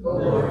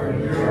 Lord,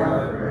 hear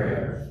our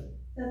prayer.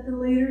 That the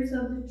leaders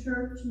of the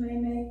Church may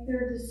make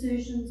their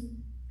decisions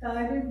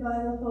guided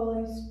by the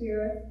Holy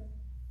Spirit,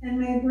 and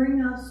may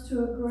bring us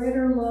to a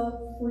greater love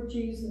for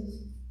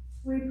Jesus,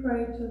 we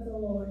pray to the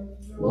Lord.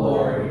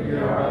 Lord,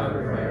 hear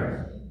our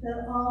prayer.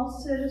 That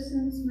all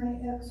citizens may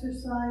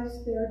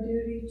exercise their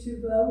duty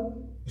to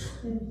vote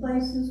in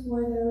places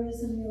where there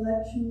is an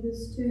election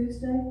this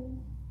Tuesday,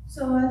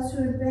 so as to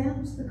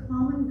advance the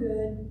common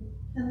good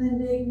and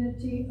the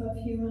dignity of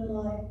human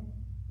life,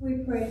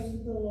 we pray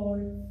to the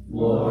Lord.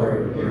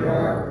 Lord, hear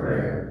our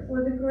prayer.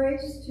 For the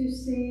grace to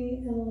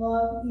see and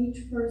love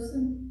each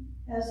person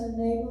as a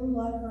neighbor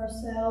like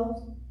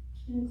ourselves,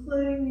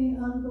 including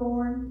the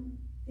unborn,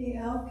 the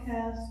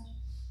outcast,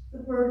 the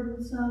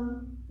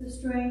burdensome, the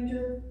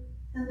stranger,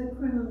 and the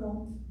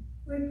criminal,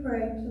 we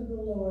pray to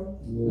the Lord.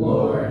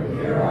 Lord,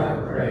 hear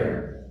our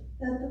prayer.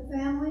 That the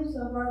families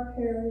of our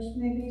parish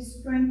may be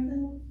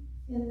strengthened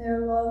in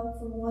their love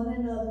for one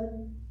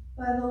another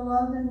by the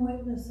love and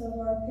witness of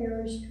our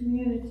parish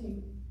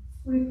community,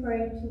 we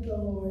pray to the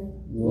Lord.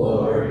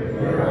 Lord,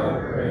 hear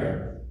our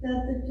prayer.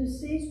 That the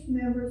deceased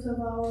members of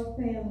our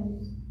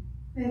families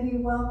may be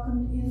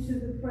welcomed into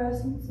the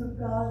presence of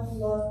God's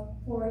love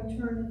for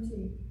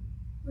eternity,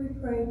 we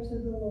pray to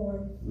the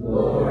Lord.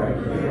 Lord,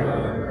 hear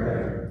our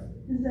prayer.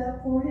 And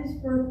that for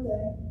his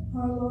birthday,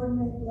 our Lord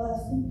may bless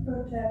and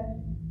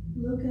protect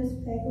Lucas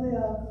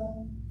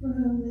Pagliacca, for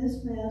whom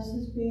this Mass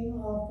is being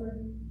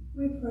offered,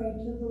 we pray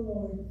to the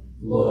Lord.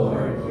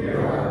 Lord, hear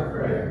our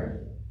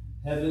prayer.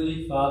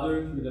 Heavenly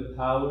Father, through the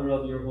power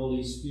of your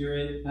Holy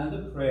Spirit and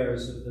the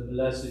prayers of the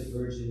Blessed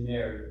Virgin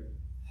Mary,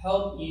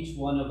 help each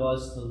one of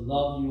us to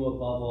love you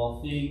above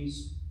all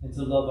things and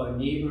to love our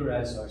neighbor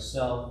as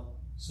ourselves,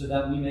 so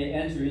that we may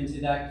enter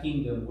into that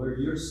kingdom where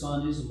your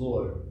Son is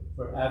Lord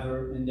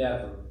forever and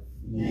ever.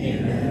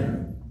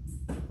 Amen.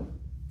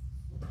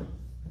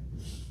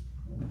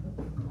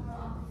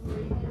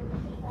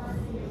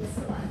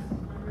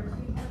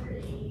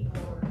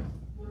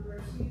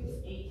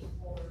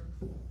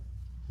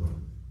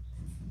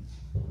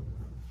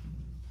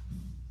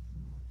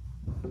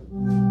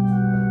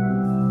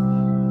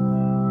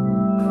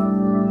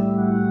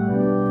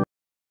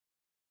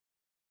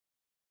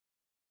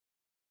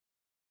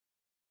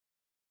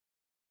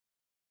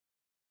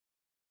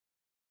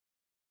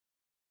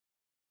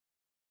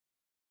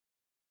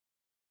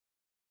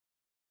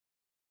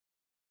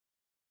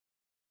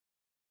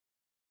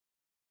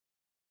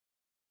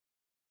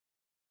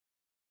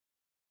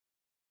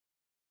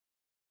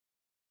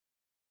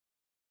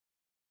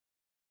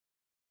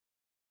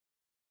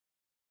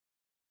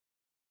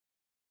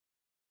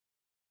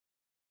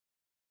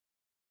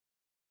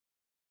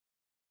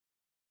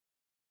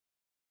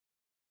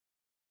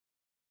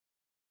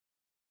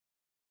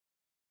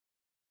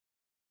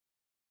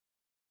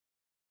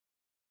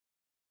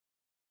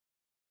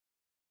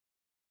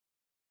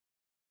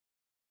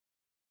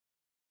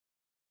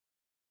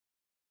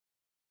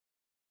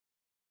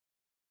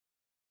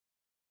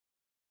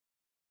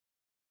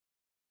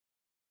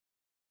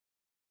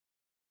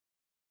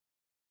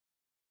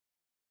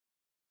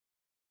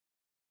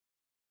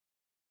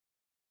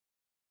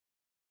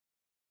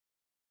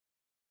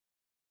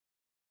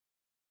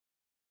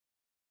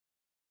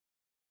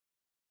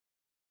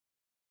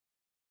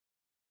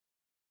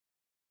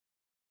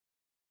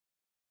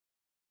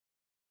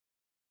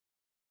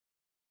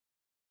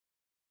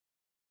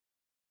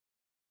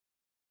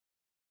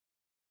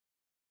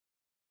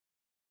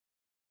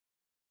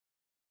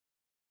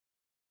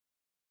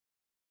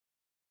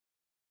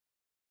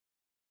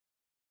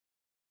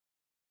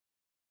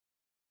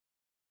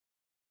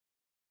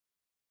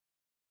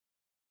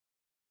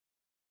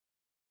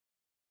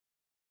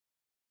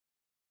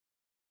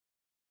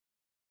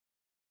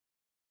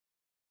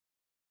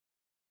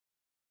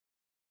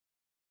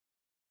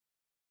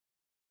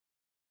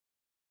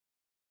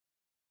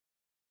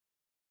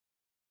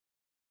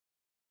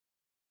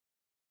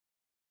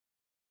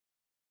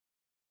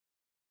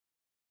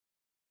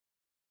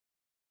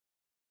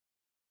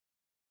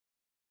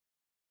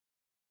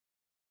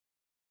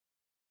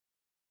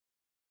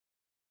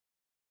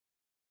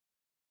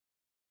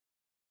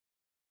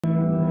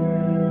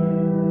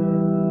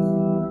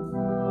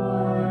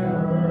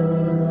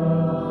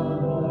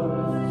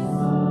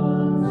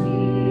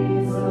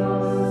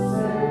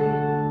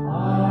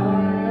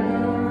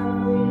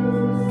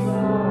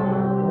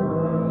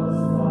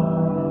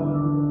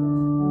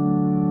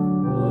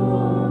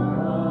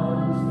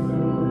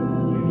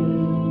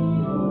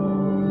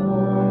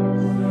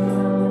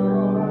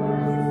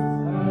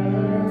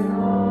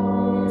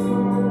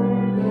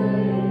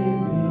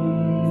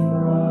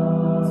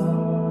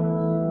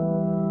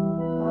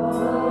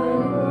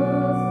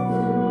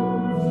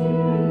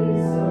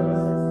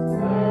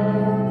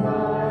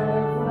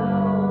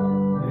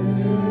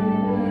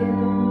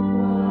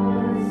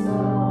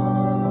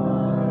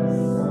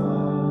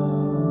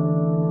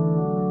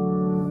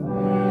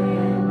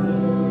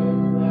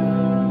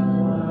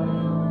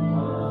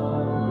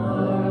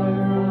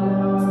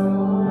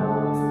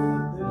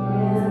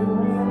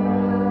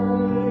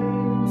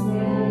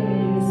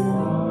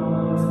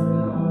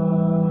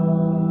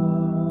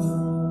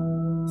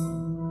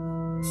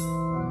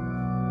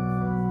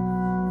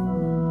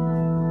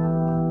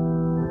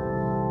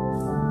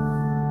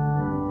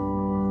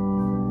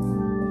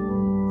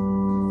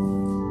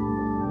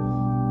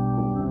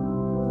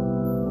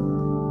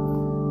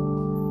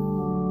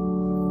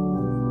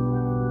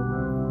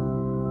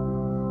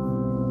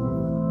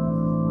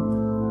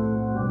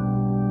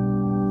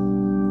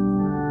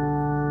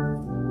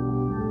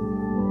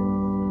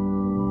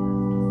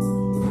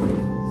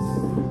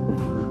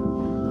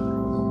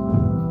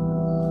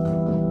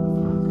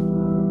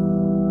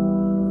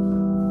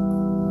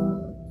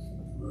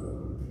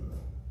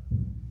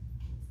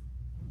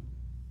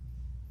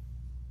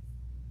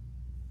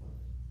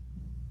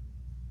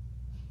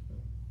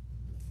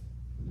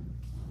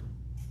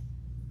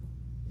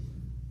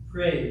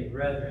 pray,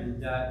 brethren,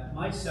 that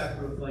my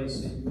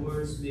sacrifice and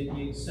yours may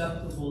be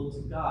acceptable to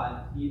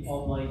God, the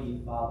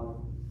Almighty Father.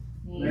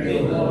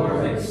 May the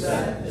Lord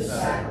accept the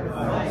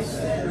sacrifice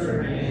at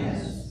your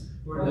hands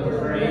for the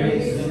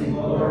praise and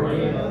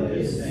glory of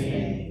his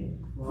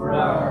name, for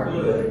our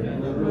good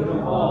and the good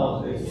of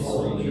all his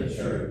holy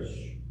church.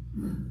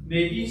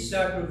 May these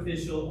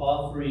sacrificial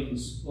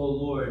offerings, O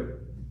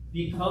Lord,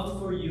 become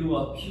for you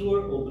a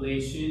pure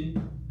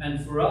oblation,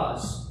 and for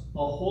us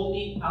a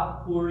holy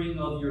outpouring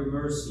of your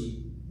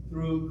mercy,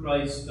 through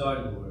Christ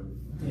our Lord.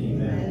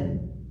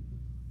 Amen.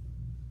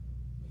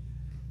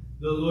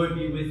 The Lord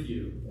be with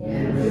you.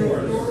 And with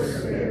your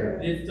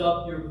spirit. Lift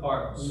up your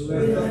hearts.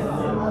 Lift them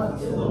up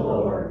to the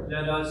Lord.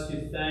 Let us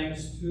give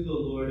thanks to the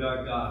Lord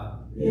our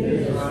God. It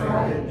is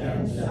right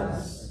and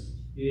just.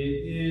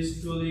 It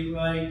is truly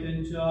right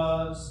and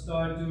just,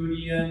 our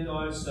duty and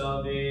our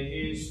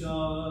salvation,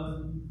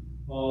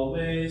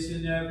 always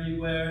and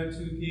everywhere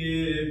to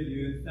give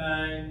you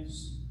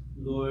thanks,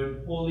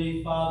 Lord,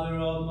 Holy Father,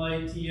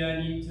 Almighty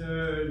and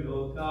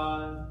eternal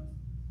God.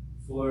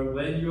 For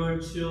when your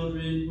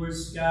children were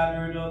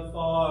scattered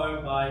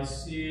afar by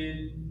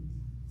sin,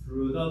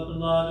 through the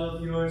blood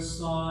of your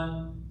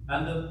Son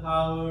and the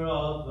power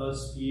of the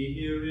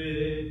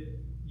Spirit,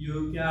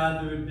 you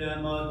gathered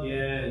them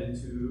again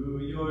to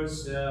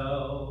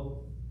yourself,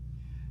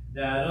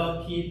 that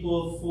a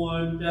people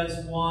formed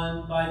as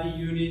one by the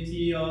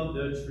unity of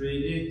the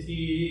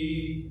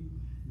Trinity,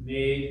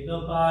 made the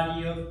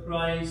body of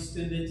Christ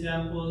in the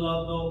temple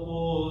of the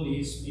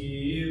Holy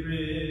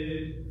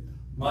Spirit,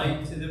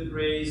 might to the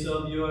praise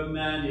of your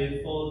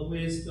manifold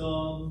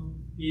wisdom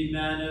be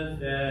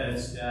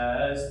manifest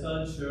as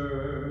the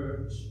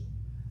church.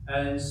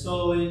 And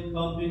so in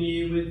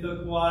company with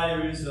the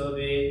choirs of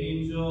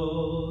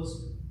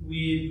angels,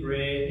 we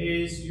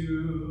praise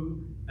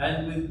you,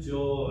 and with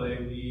joy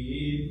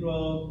we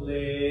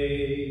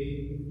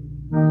proclaim.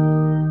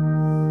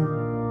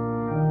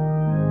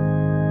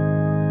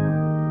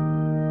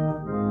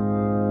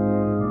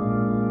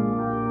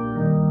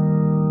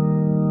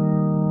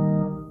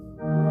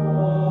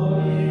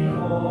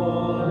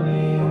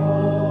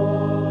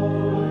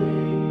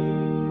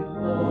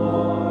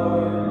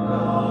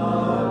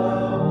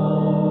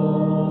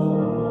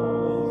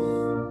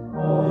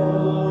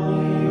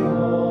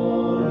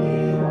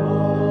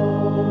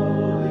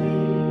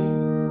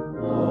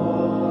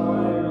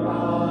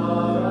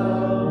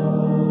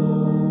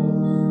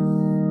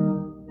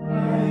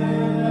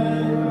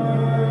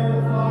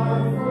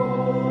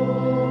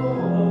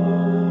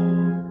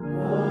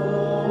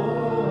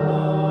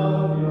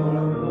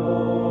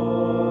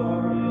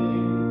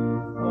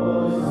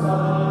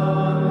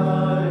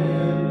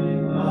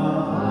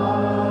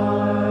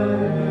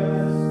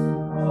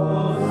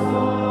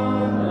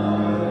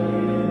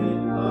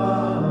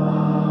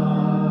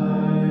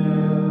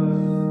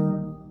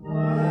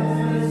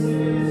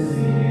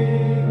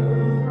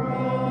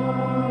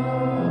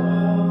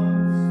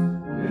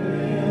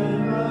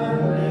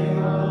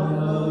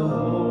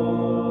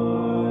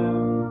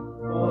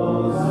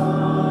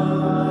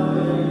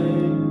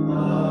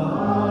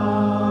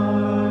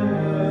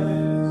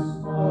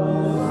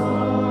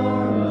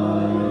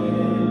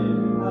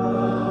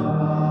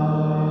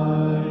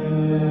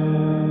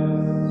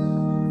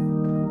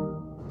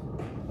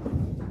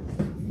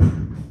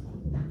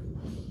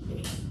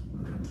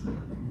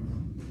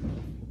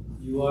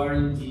 You are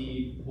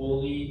indeed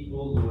holy,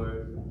 O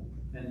Lord,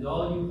 and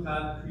all you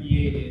have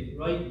created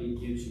rightly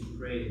gives you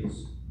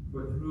praise.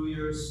 For through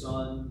your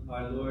Son,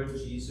 our Lord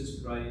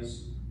Jesus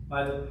Christ,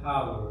 by the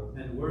power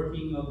and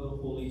working of the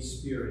Holy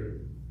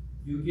Spirit,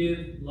 you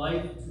give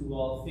life to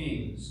all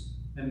things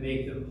and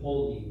make them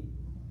holy.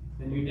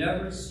 And you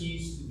never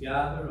cease to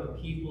gather a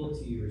people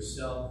to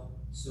yourself,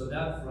 so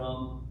that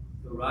from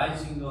the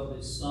rising of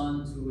the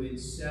sun to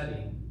its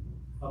setting,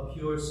 a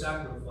pure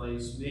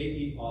sacrifice may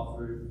be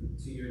offered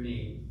to your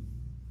name.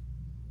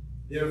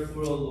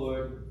 Therefore, O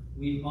Lord,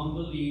 we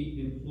humbly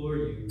implore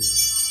you,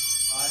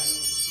 by the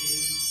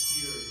same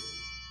Spirit,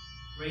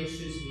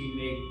 graciously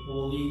make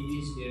holy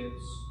these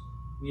gifts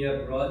we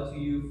have brought to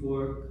you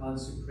for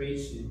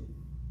consecration,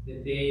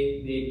 that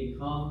they may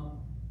become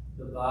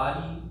the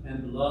body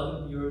and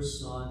blood of your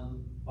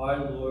Son,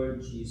 our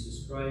Lord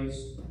Jesus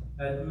Christ,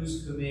 at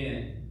whose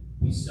command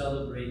we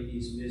celebrate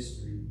these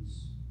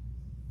mysteries.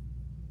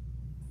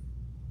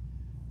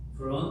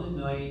 For on the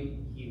night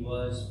he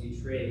was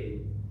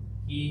betrayed,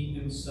 he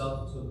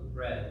himself took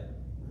bread,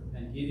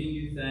 and giving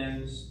you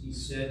thanks, he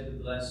said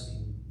the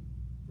blessing,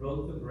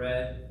 broke the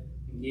bread,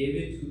 and gave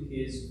it to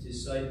his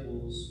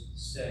disciples,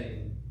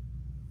 saying,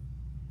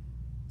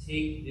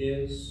 "Take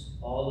this,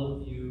 all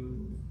of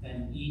you,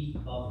 and eat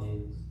of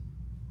it,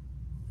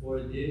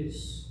 for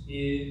this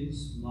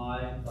is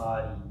my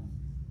body,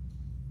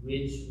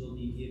 which will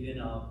be given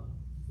up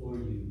for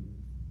you."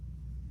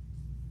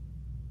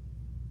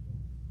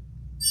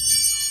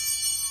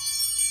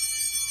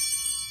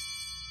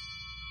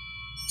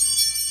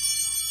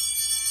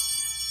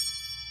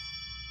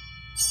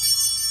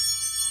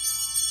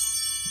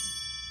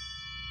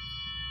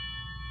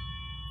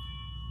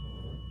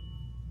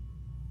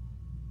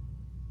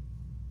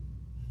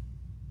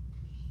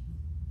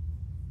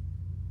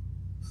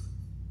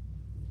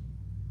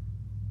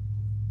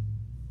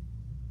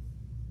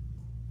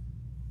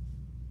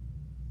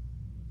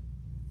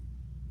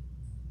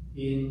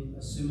 In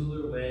a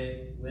similar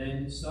way,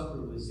 when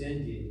supper was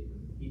ended,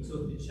 he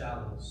took the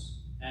chalice,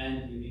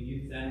 and giving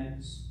you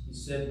thanks, he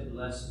said the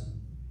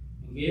blessing,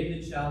 and gave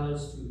the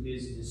chalice to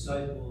his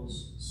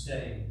disciples,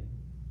 saying,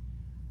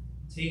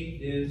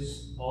 "Take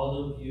this,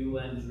 all of you,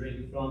 and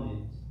drink from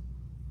it,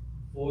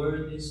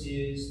 for this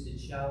is the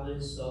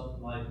chalice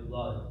of my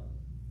blood,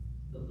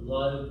 the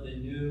blood of the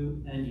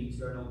new and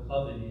eternal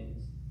covenant,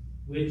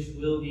 which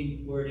will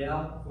be poured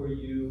out for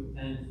you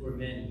and for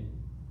many,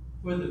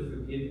 for the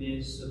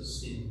forgiveness of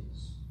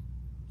sins.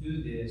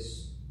 Do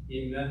this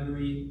in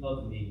memory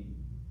of me."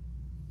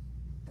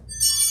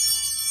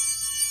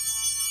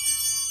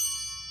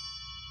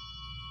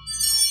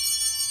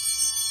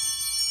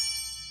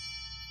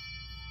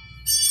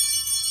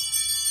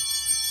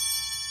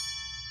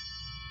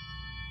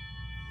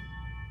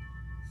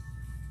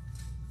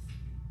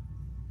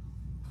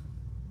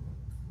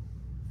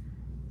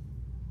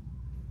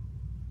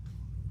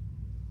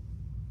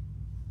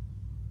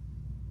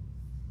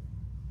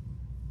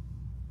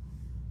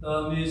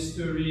 The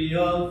mystery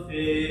of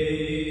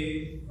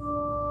faith.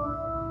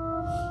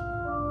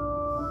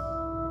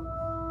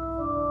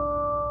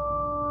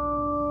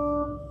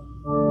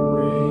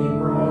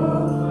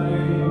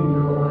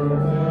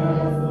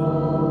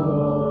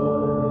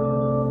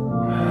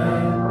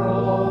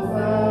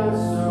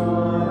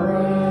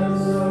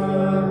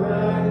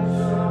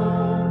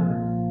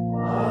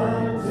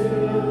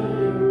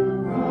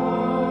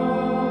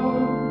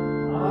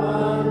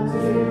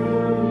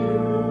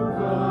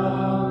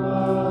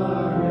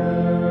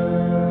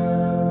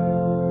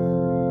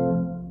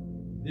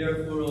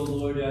 Therefore, O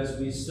Lord, as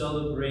we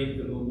celebrate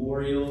the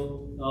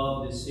memorial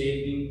of the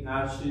saving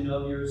passion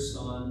of your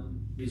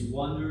Son, his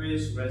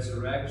wondrous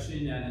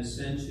resurrection and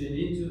ascension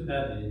into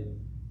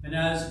heaven, and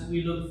as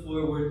we look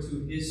forward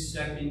to his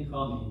second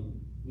coming,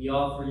 we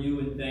offer you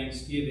in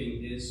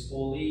thanksgiving this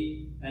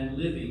holy and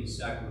living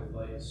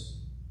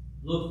sacrifice.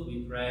 Look,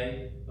 we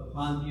pray,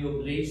 upon the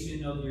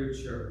oblation of your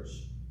church,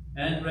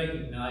 and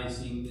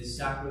recognizing the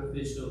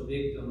sacrificial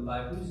victim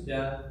by whose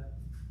death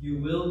you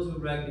will to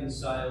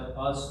reconcile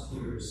us to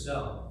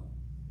yourself.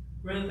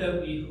 Grant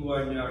that we who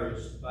are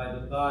nourished by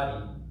the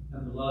body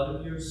and blood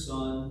of your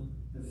Son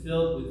and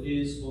filled with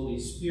his Holy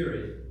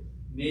Spirit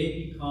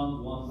may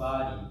become one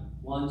body,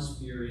 one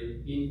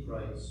Spirit in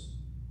Christ.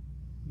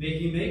 May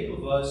he make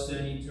of us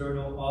an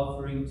eternal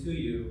offering to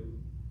you,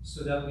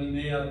 so that we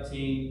may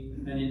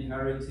obtain an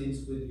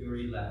inheritance with your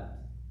elect,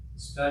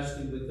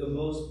 especially with the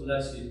most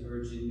blessed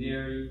Virgin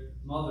Mary,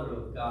 Mother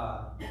of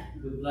God,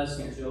 with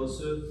blessed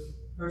Joseph,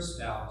 her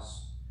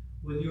spouse,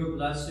 with your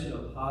blessed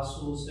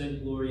apostles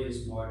and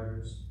glorious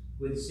martyrs,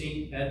 with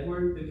Saint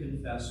Edward the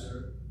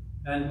Confessor,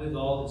 and with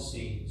all the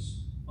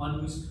saints, on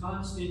whose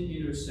constant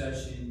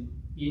intercession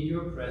in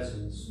your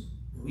presence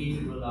we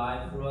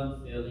rely for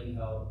unfailing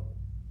help.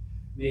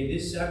 May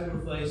this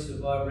sacrifice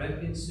of our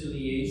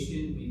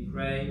reconciliation, we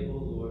pray, O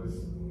Lord,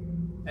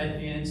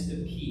 advance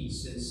the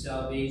peace and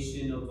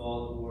salvation of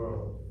all the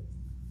world.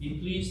 Be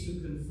pleased to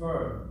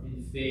confirm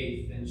in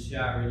faith and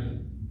charity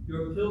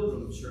your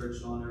pilgrim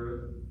church on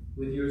earth,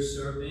 with your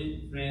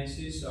servant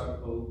Francis, our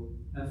Pope,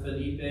 and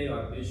Felipe,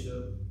 our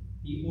Bishop,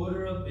 the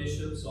order of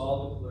bishops,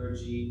 all the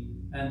clergy,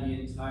 and the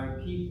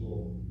entire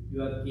people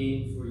you have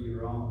gained for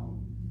your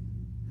own.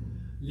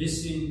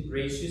 Listen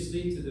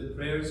graciously to the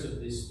prayers of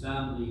this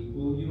family,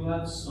 whom you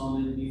have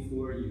summoned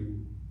before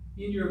you.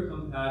 In your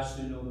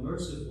compassion, O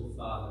merciful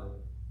Father,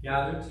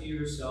 gather to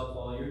yourself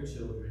all your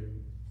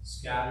children,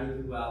 scattered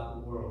throughout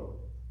the world.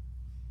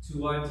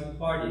 To our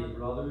departed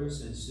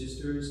brothers and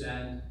sisters,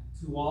 and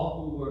to all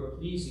who were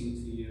pleasing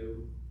to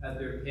you at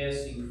their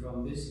passing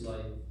from this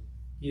life,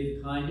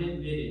 give kind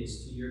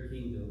admittance to your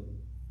kingdom.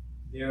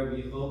 There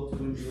we hope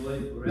to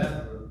enjoy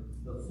forever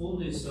the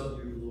fullness of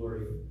your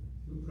glory,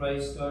 through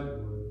Christ our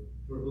Lord,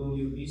 for whom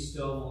you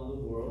bestow on the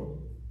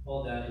world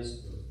all that is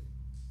good.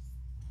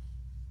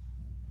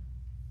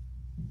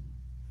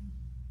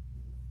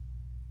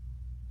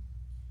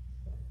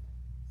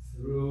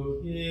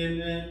 Through him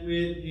and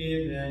with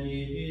him and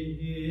in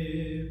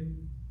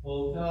him,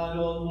 O God,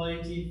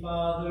 Almighty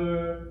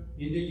Father,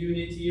 in the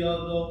unity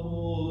of the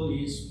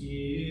Holy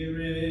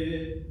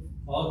Spirit,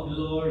 all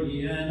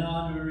glory and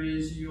honor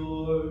is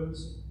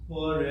yours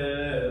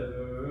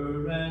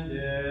forever and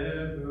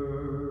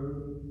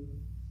ever.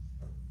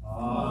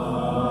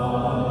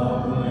 Amen.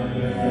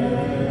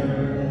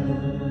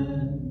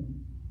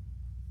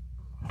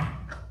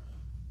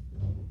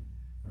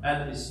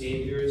 At the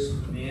Savior's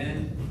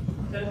command,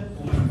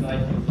 formed by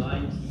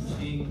divine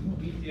teaching,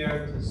 we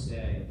dare to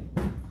say,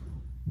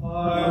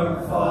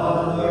 Our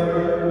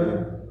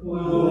Father,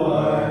 who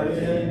art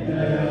in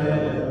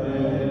heaven,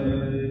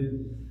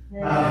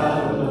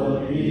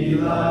 hallowed be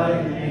thy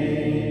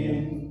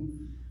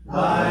name.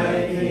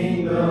 Thy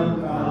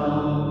kingdom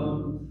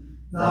come,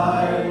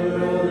 thy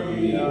will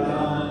be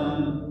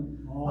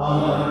done,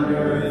 on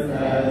earth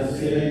as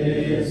it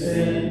is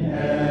in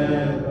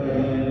heaven.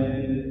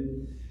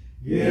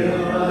 Give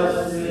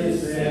us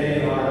this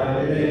day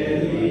our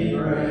daily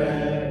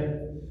bread,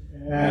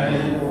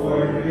 and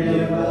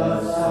forgive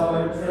us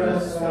our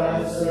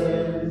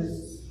trespasses,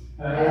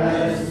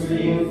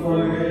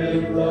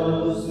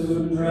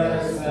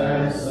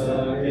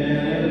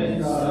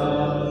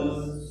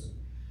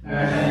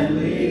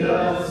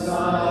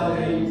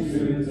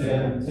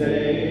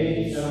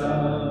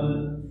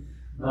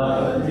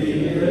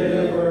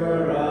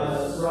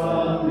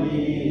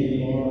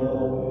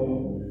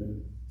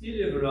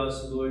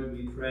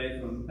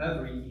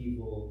 every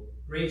evil.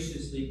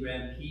 Graciously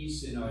grant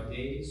peace in our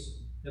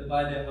days, that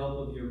by the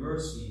help of your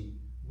mercy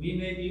we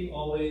may be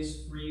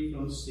always free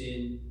from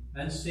sin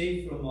and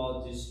safe from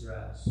all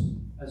distress,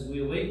 as we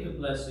await the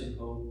blessed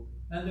hope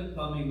and the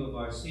coming of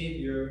our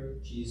Savior,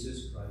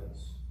 Jesus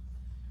Christ.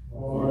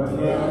 For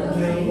the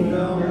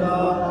kingdom, the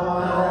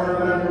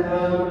power, and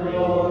the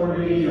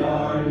glory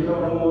are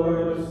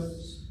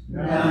yours,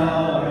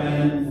 now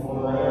and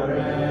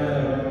forever.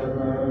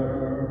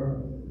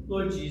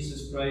 Lord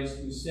Jesus Christ,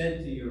 who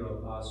said to your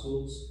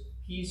apostles,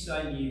 "Peace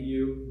I leave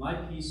you, my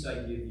peace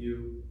I give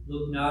you,"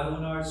 look not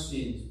on our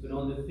sins, but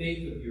on the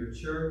faith of your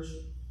church,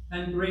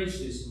 and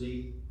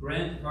graciously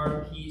grant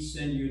her peace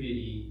and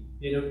unity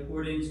in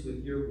accordance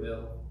with your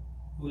will,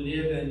 who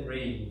live and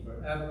reign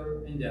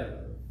forever and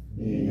ever.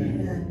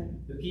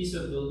 Amen. The peace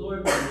of the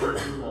Lord be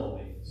with you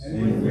always.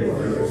 And with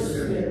your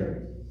spirit.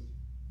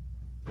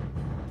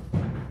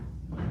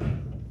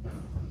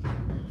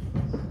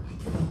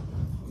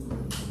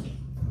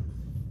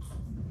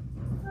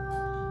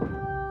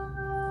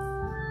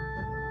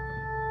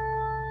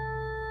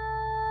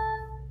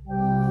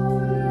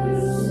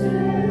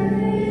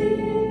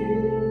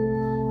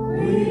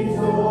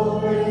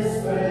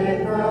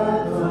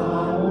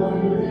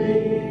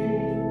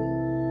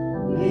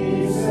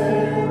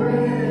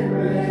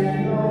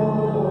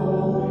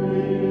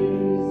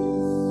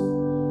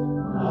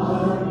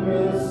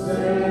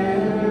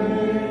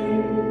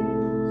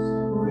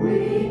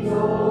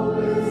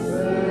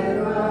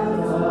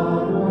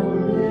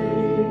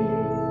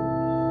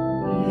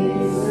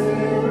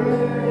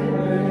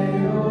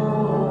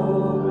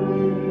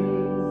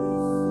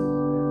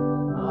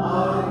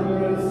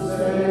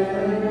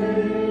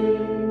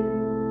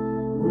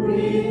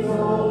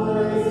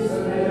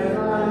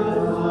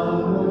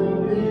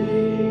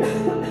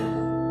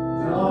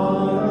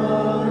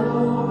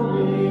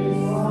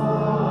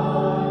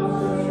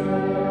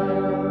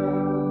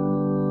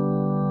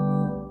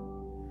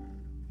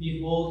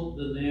 Behold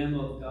the Lamb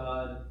of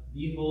God,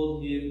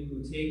 behold him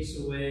who takes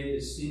away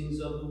the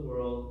sins of the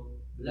world.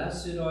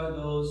 Blessed are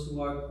those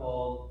who are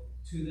called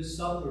to the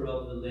supper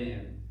of the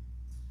Lamb.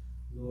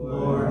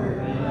 Lord,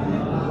 I am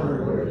not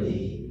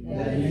worthy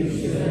that you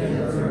should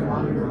enter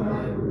under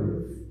my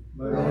roof,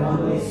 but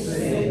only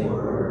say a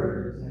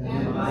word,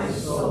 and my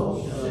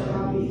soul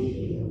shall be healed.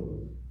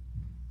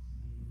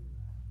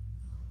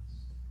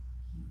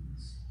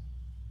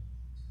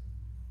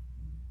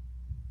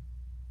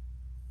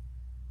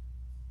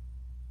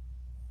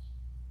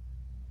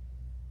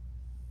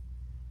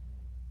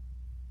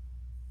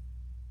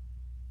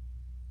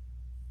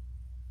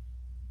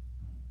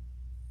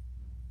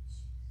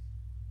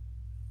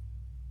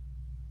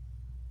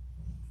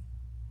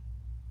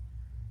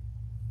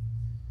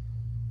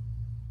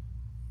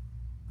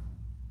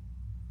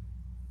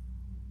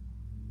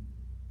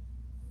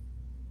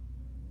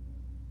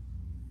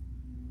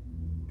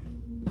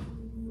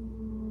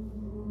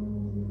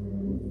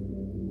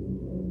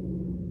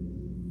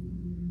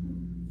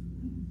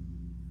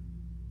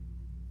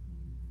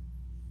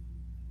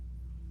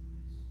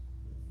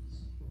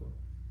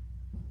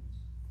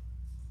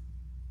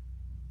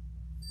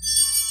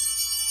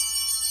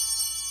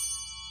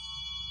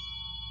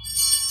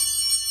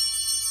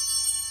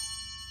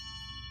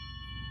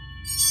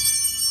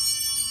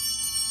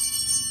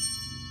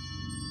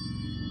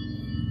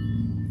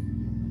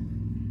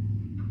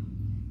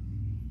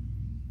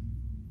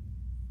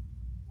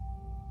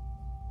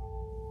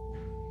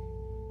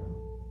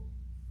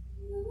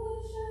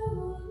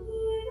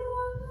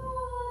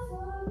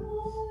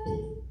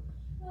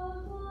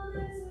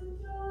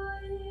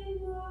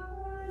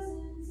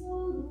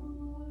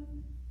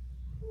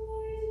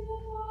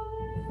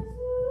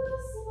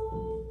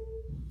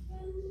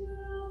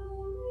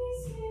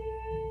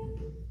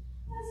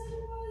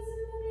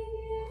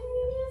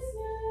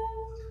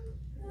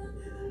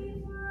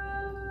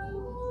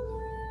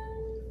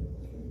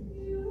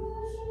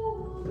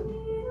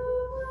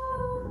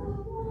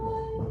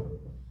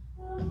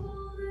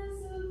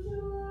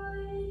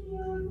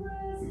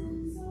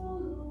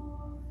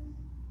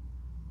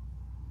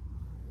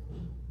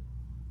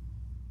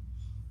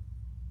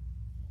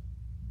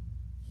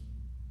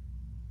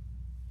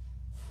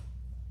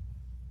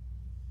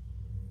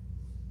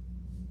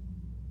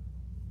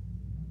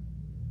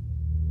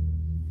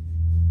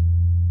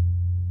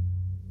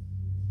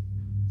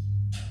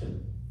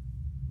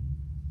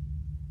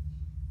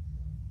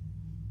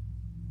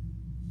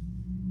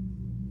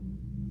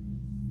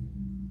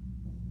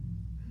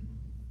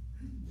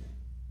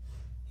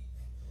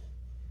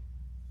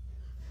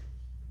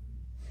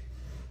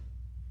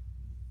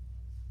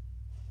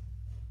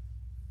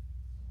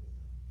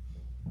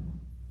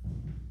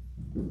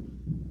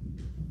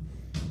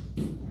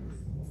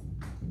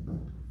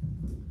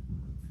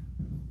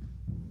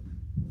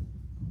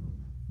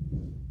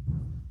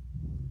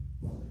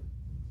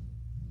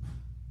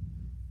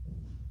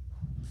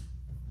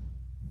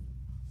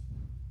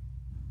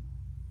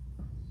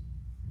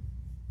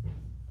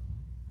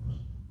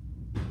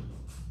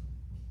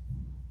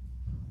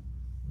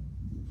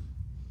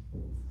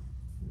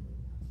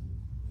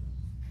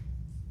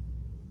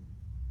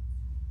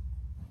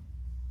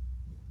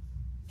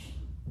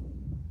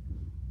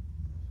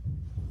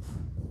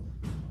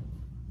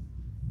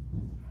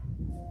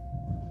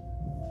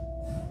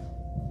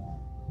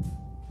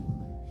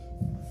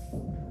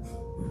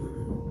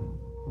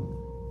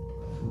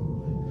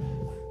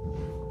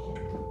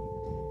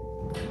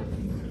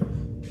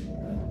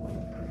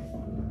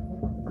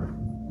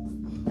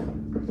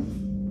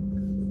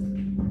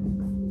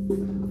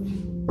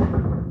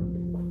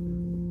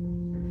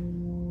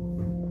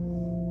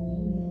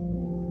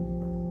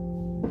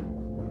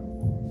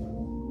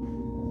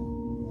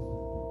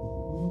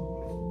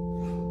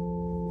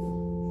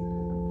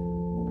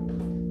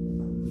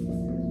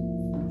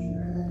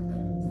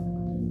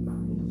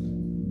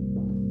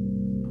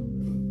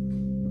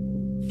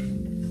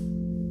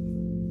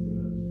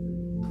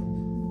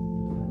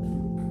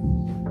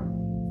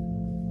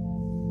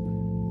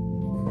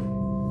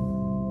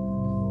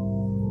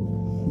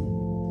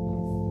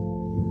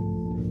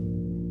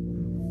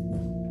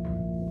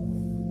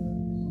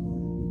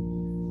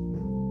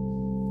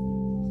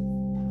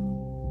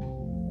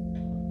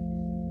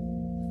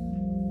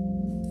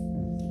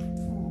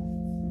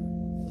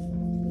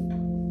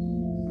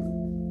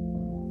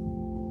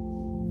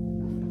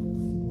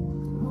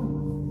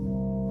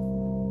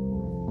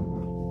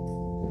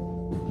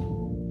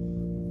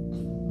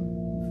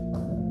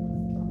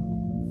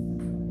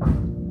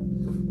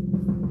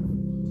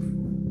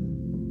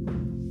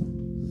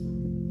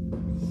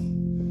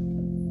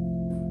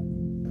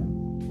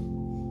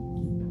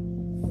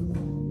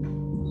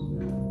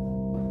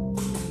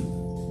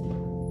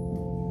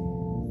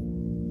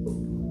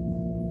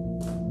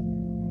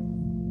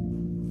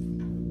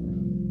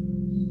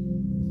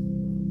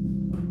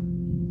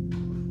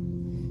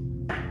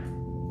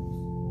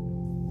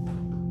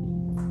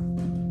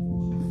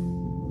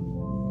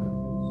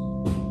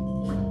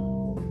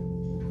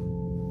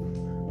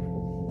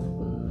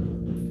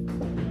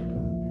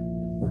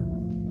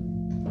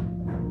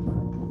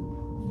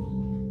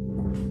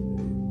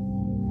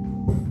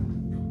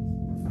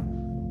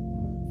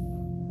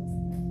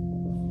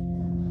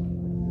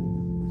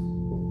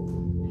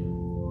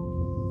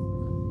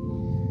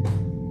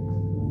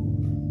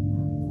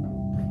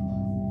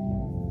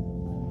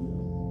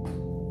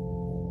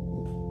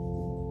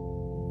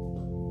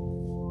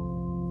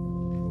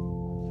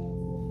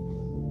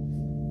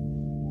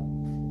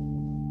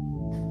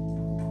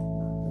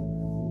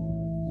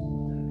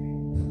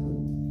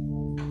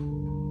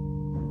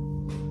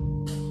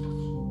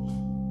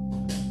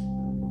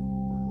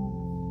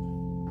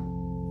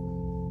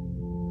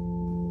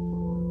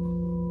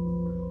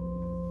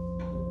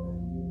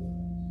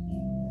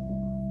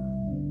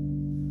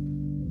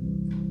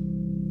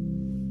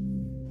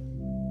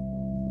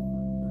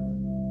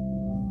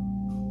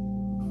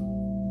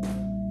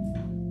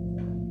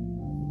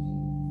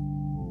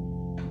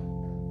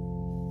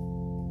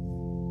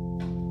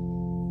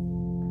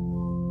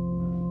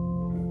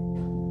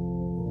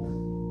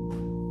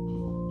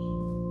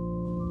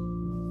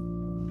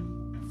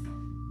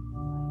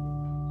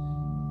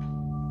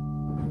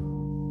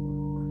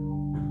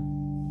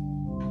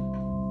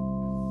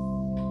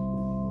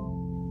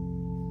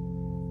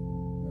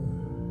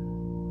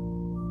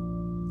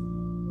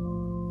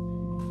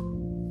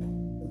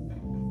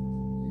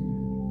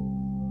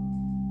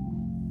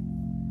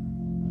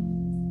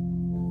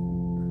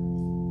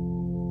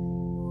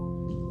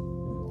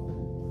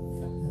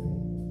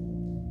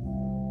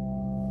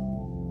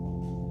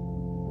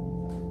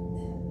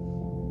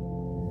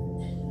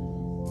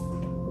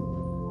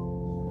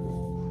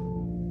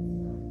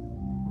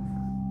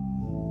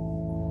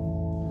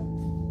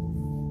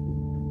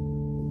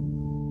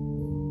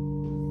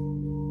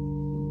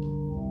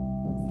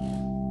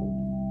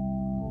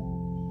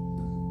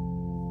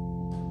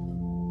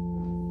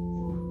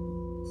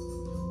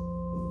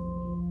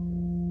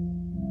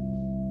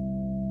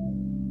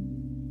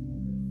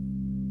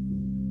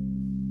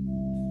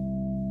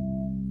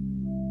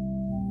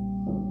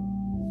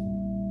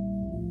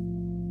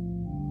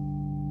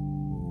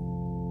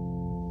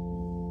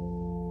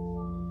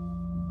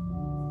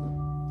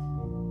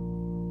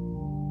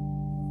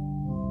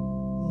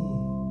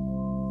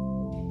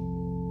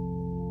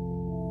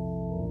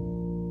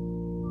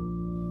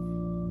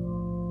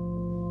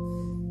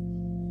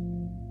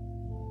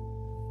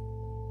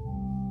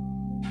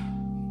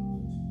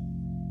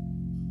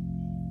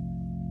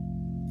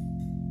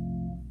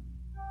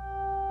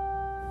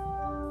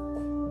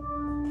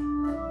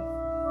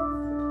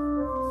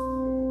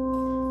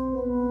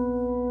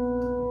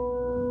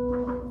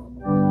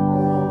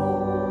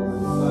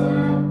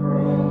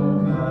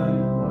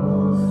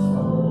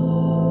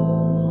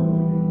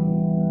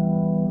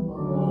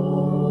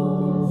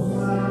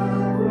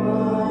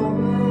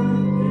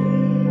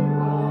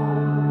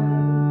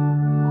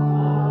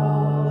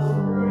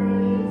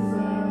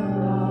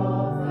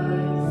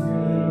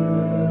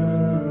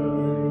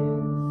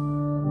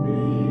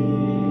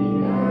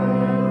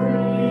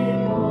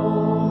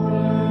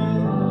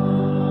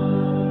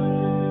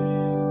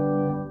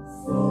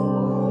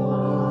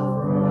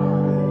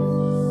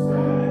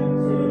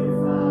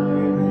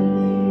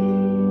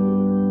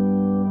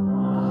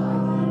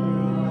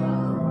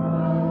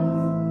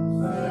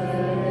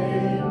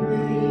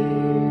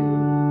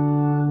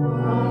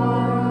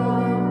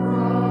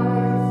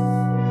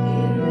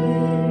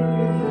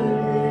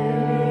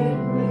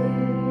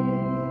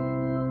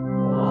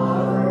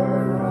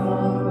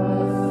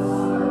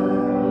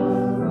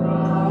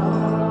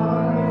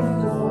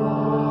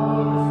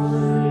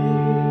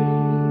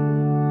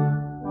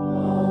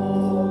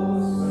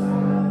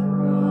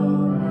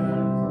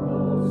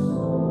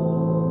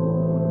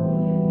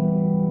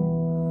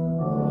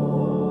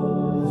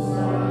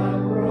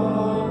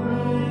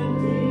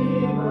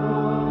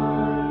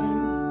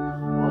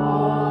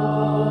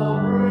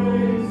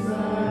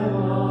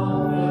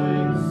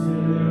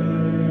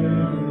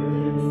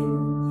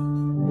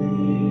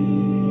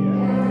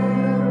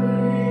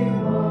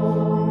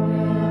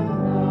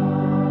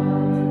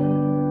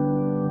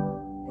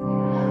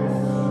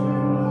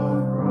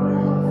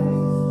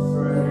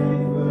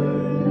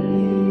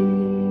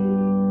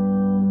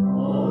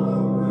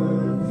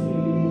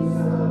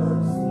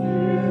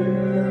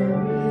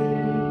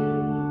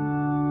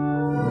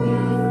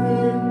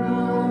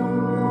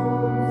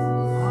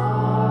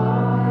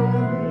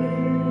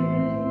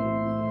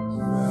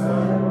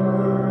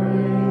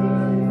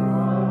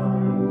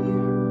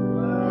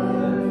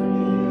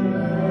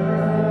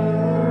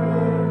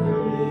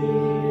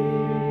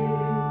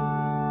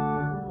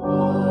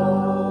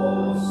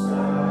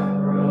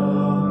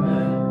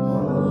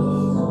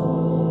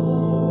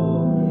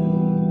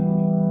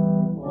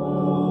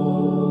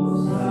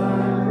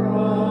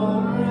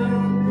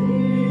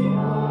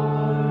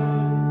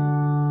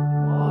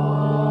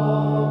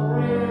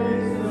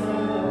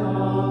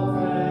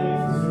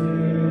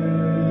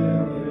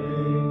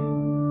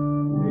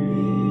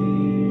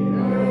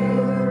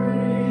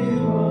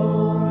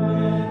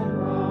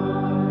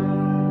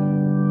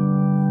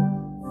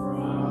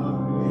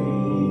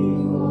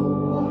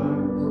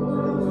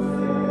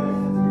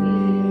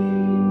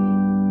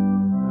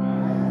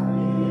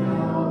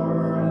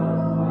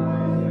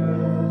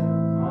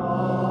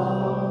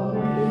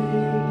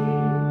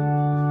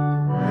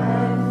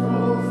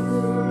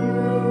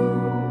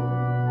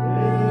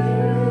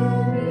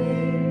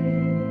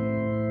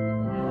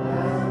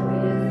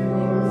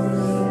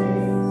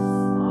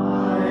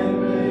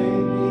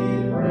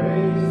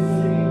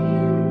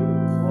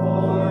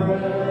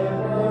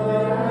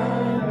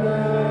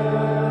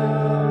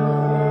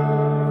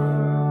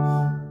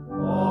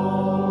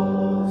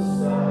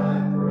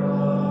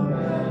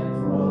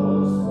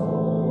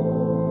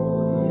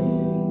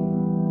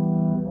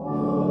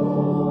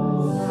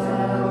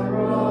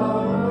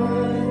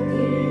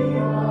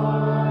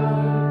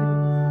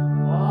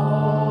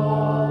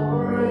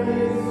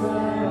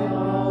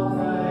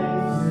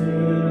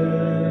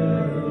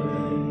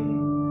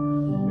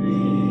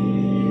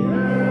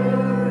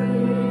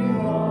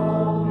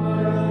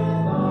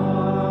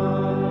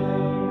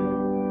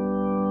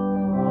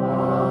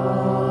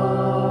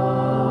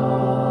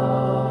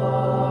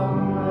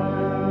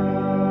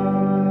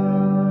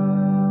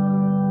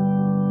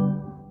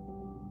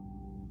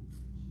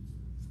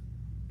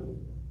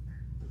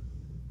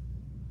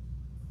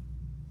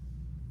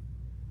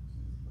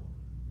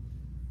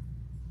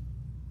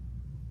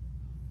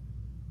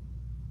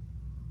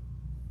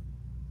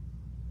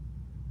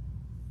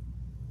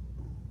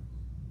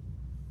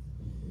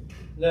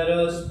 Let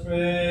us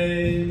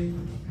pray.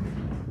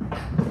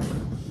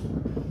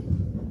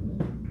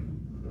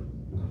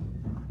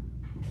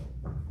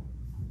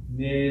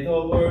 May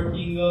the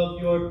working of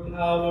your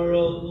power,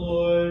 O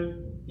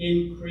Lord,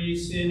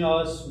 increase in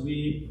us,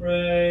 we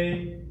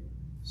pray,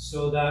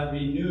 so that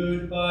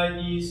renewed by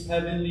these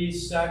heavenly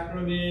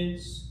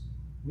sacraments,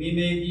 we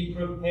may be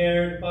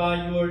prepared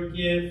by your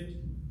gift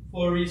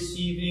for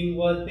receiving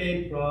what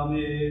they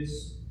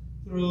promise,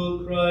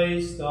 through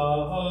Christ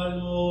our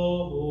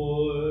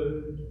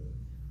Lord.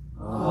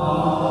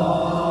 Amen.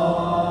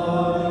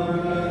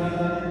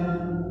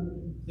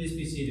 Please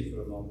be seated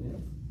for a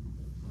moment.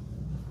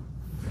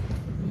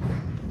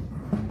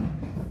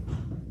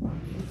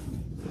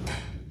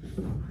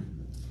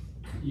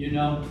 You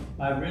know,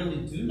 I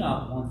really do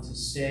not want to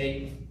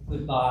say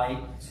goodbye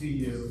to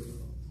you.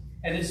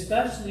 And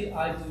especially,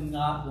 I do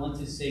not want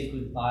to say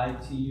goodbye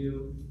to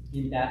you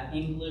in that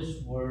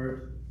English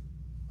word,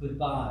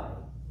 goodbye.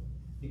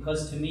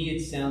 Because to me, it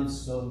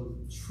sounds so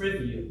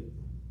trivial.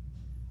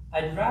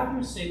 I'd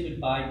rather say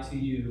goodbye to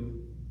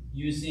you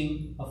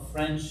using a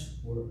French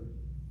word.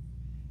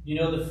 You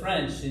know, the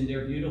French, in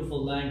their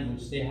beautiful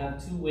language, they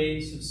have two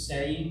ways of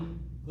saying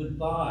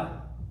goodbye.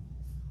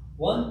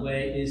 One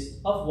way is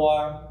au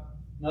revoir.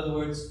 In other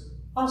words,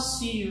 I'll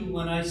see you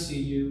when I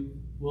see you.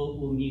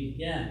 We'll meet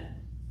again.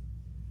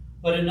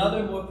 But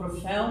another more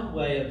profound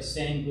way of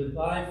saying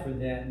goodbye for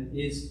them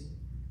is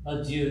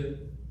adieu,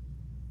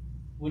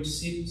 which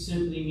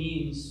simply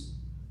means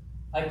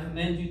I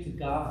commend you to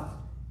God,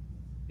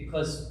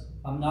 because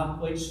I'm not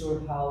quite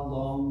sure how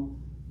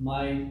long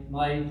my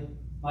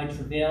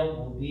travail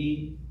will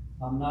be.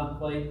 I'm not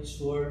quite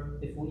sure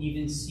if we'll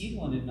even see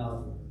one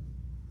another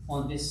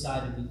on this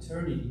side of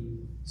eternity.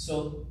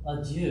 So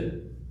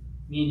adieu,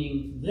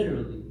 meaning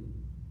literally,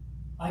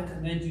 I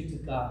commend you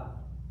to God,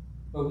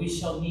 where we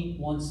shall meet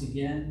once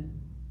again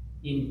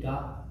in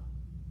God.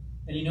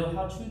 And you know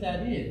how true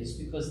that is,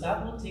 because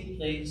that will take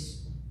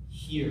place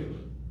here.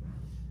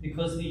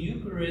 Because the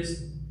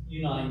Eucharist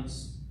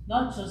unites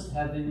not just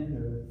heaven and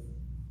earth,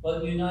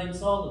 but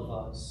unites all of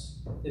us,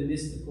 the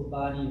mystical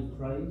body of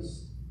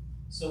Christ.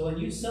 So when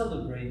you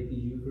celebrate the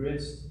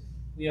Eucharist,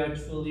 we are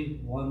truly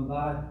one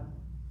body.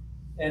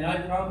 And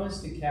I promise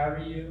to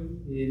carry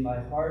you in my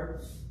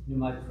heart, in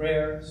my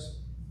prayers,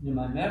 in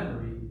my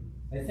memory.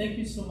 I thank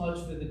you so much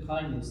for the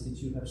kindness that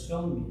you have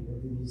shown me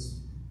over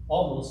these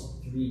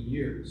almost 3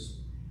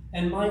 years.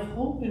 And my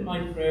hope and my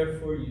prayer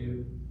for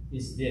you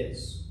is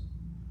this.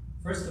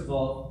 First of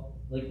all,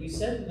 like we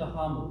said in the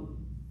homily,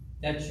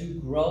 that you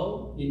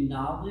grow in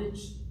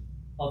knowledge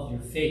of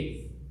your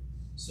faith,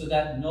 so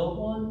that no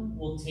one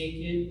will take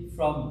it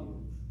from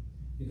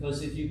you.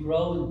 Because if you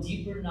grow in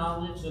deeper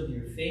knowledge of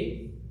your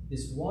faith,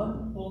 this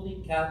one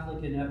holy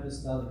Catholic and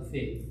apostolic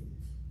faith,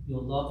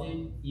 you'll love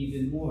it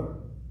even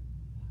more.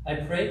 I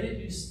pray that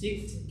you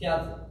stick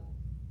together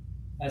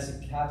as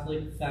a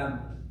Catholic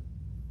family.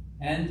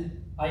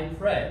 And I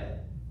pray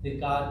that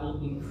God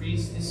will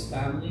increase this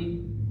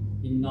family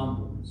in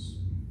numbers.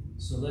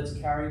 So let's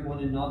carry one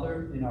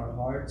another in our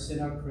hearts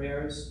and our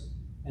prayers,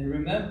 and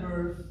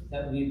remember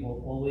that we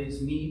will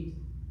always meet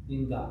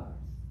in God.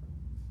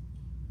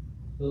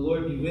 The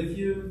Lord be with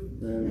you.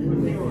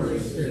 And with your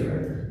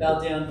spirit. Bow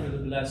down for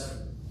the blessing.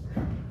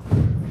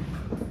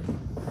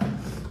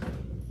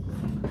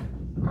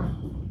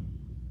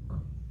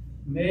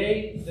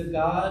 May the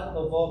God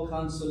of all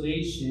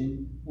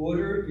consolation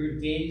order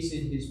your days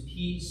in his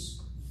peace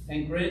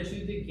and grant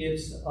you the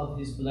gifts of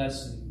his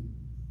blessing.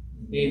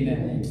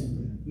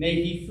 Amen.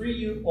 May he free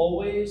you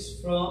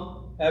always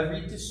from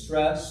every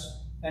distress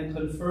and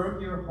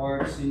confirm your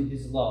hearts in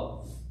his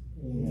love.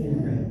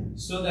 Amen.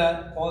 So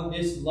that on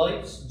this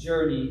life's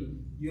journey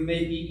you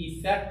may be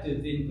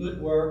effective in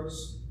good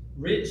works,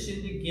 rich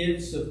in the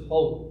gifts of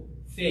hope,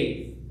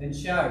 faith, and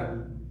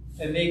charity,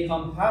 and may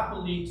come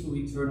happily to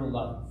eternal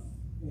life.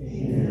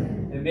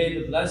 Amen. And may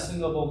the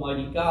blessing of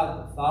Almighty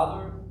God, the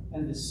Father,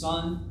 and the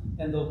Son,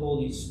 and the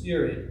Holy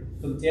Spirit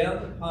come down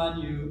upon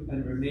you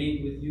and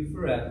remain with you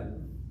forever.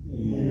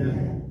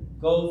 Amen.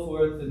 Go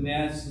forth, the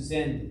Mass is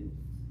ended.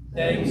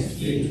 Thanks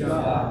be to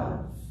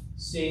God.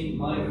 Saint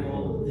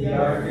Michael, the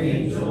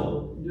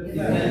Archangel,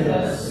 defend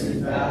us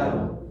in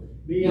battle.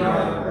 Be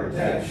our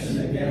protection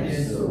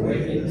against the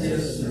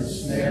wickedness and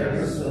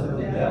snares of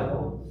the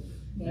devil.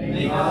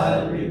 May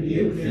God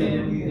rebuke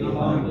him, we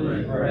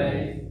humbly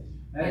pray.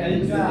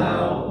 And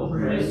thou, O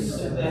Prince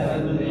of the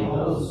heavenly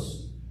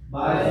host,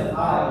 by the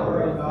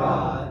power of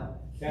God,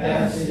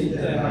 cast into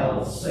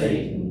hell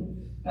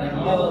Satan and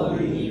all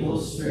the evil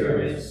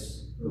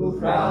spirits who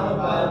prowl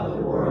about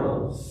the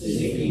world,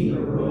 seeking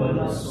the ruin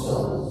of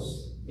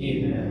souls.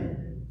 Amen.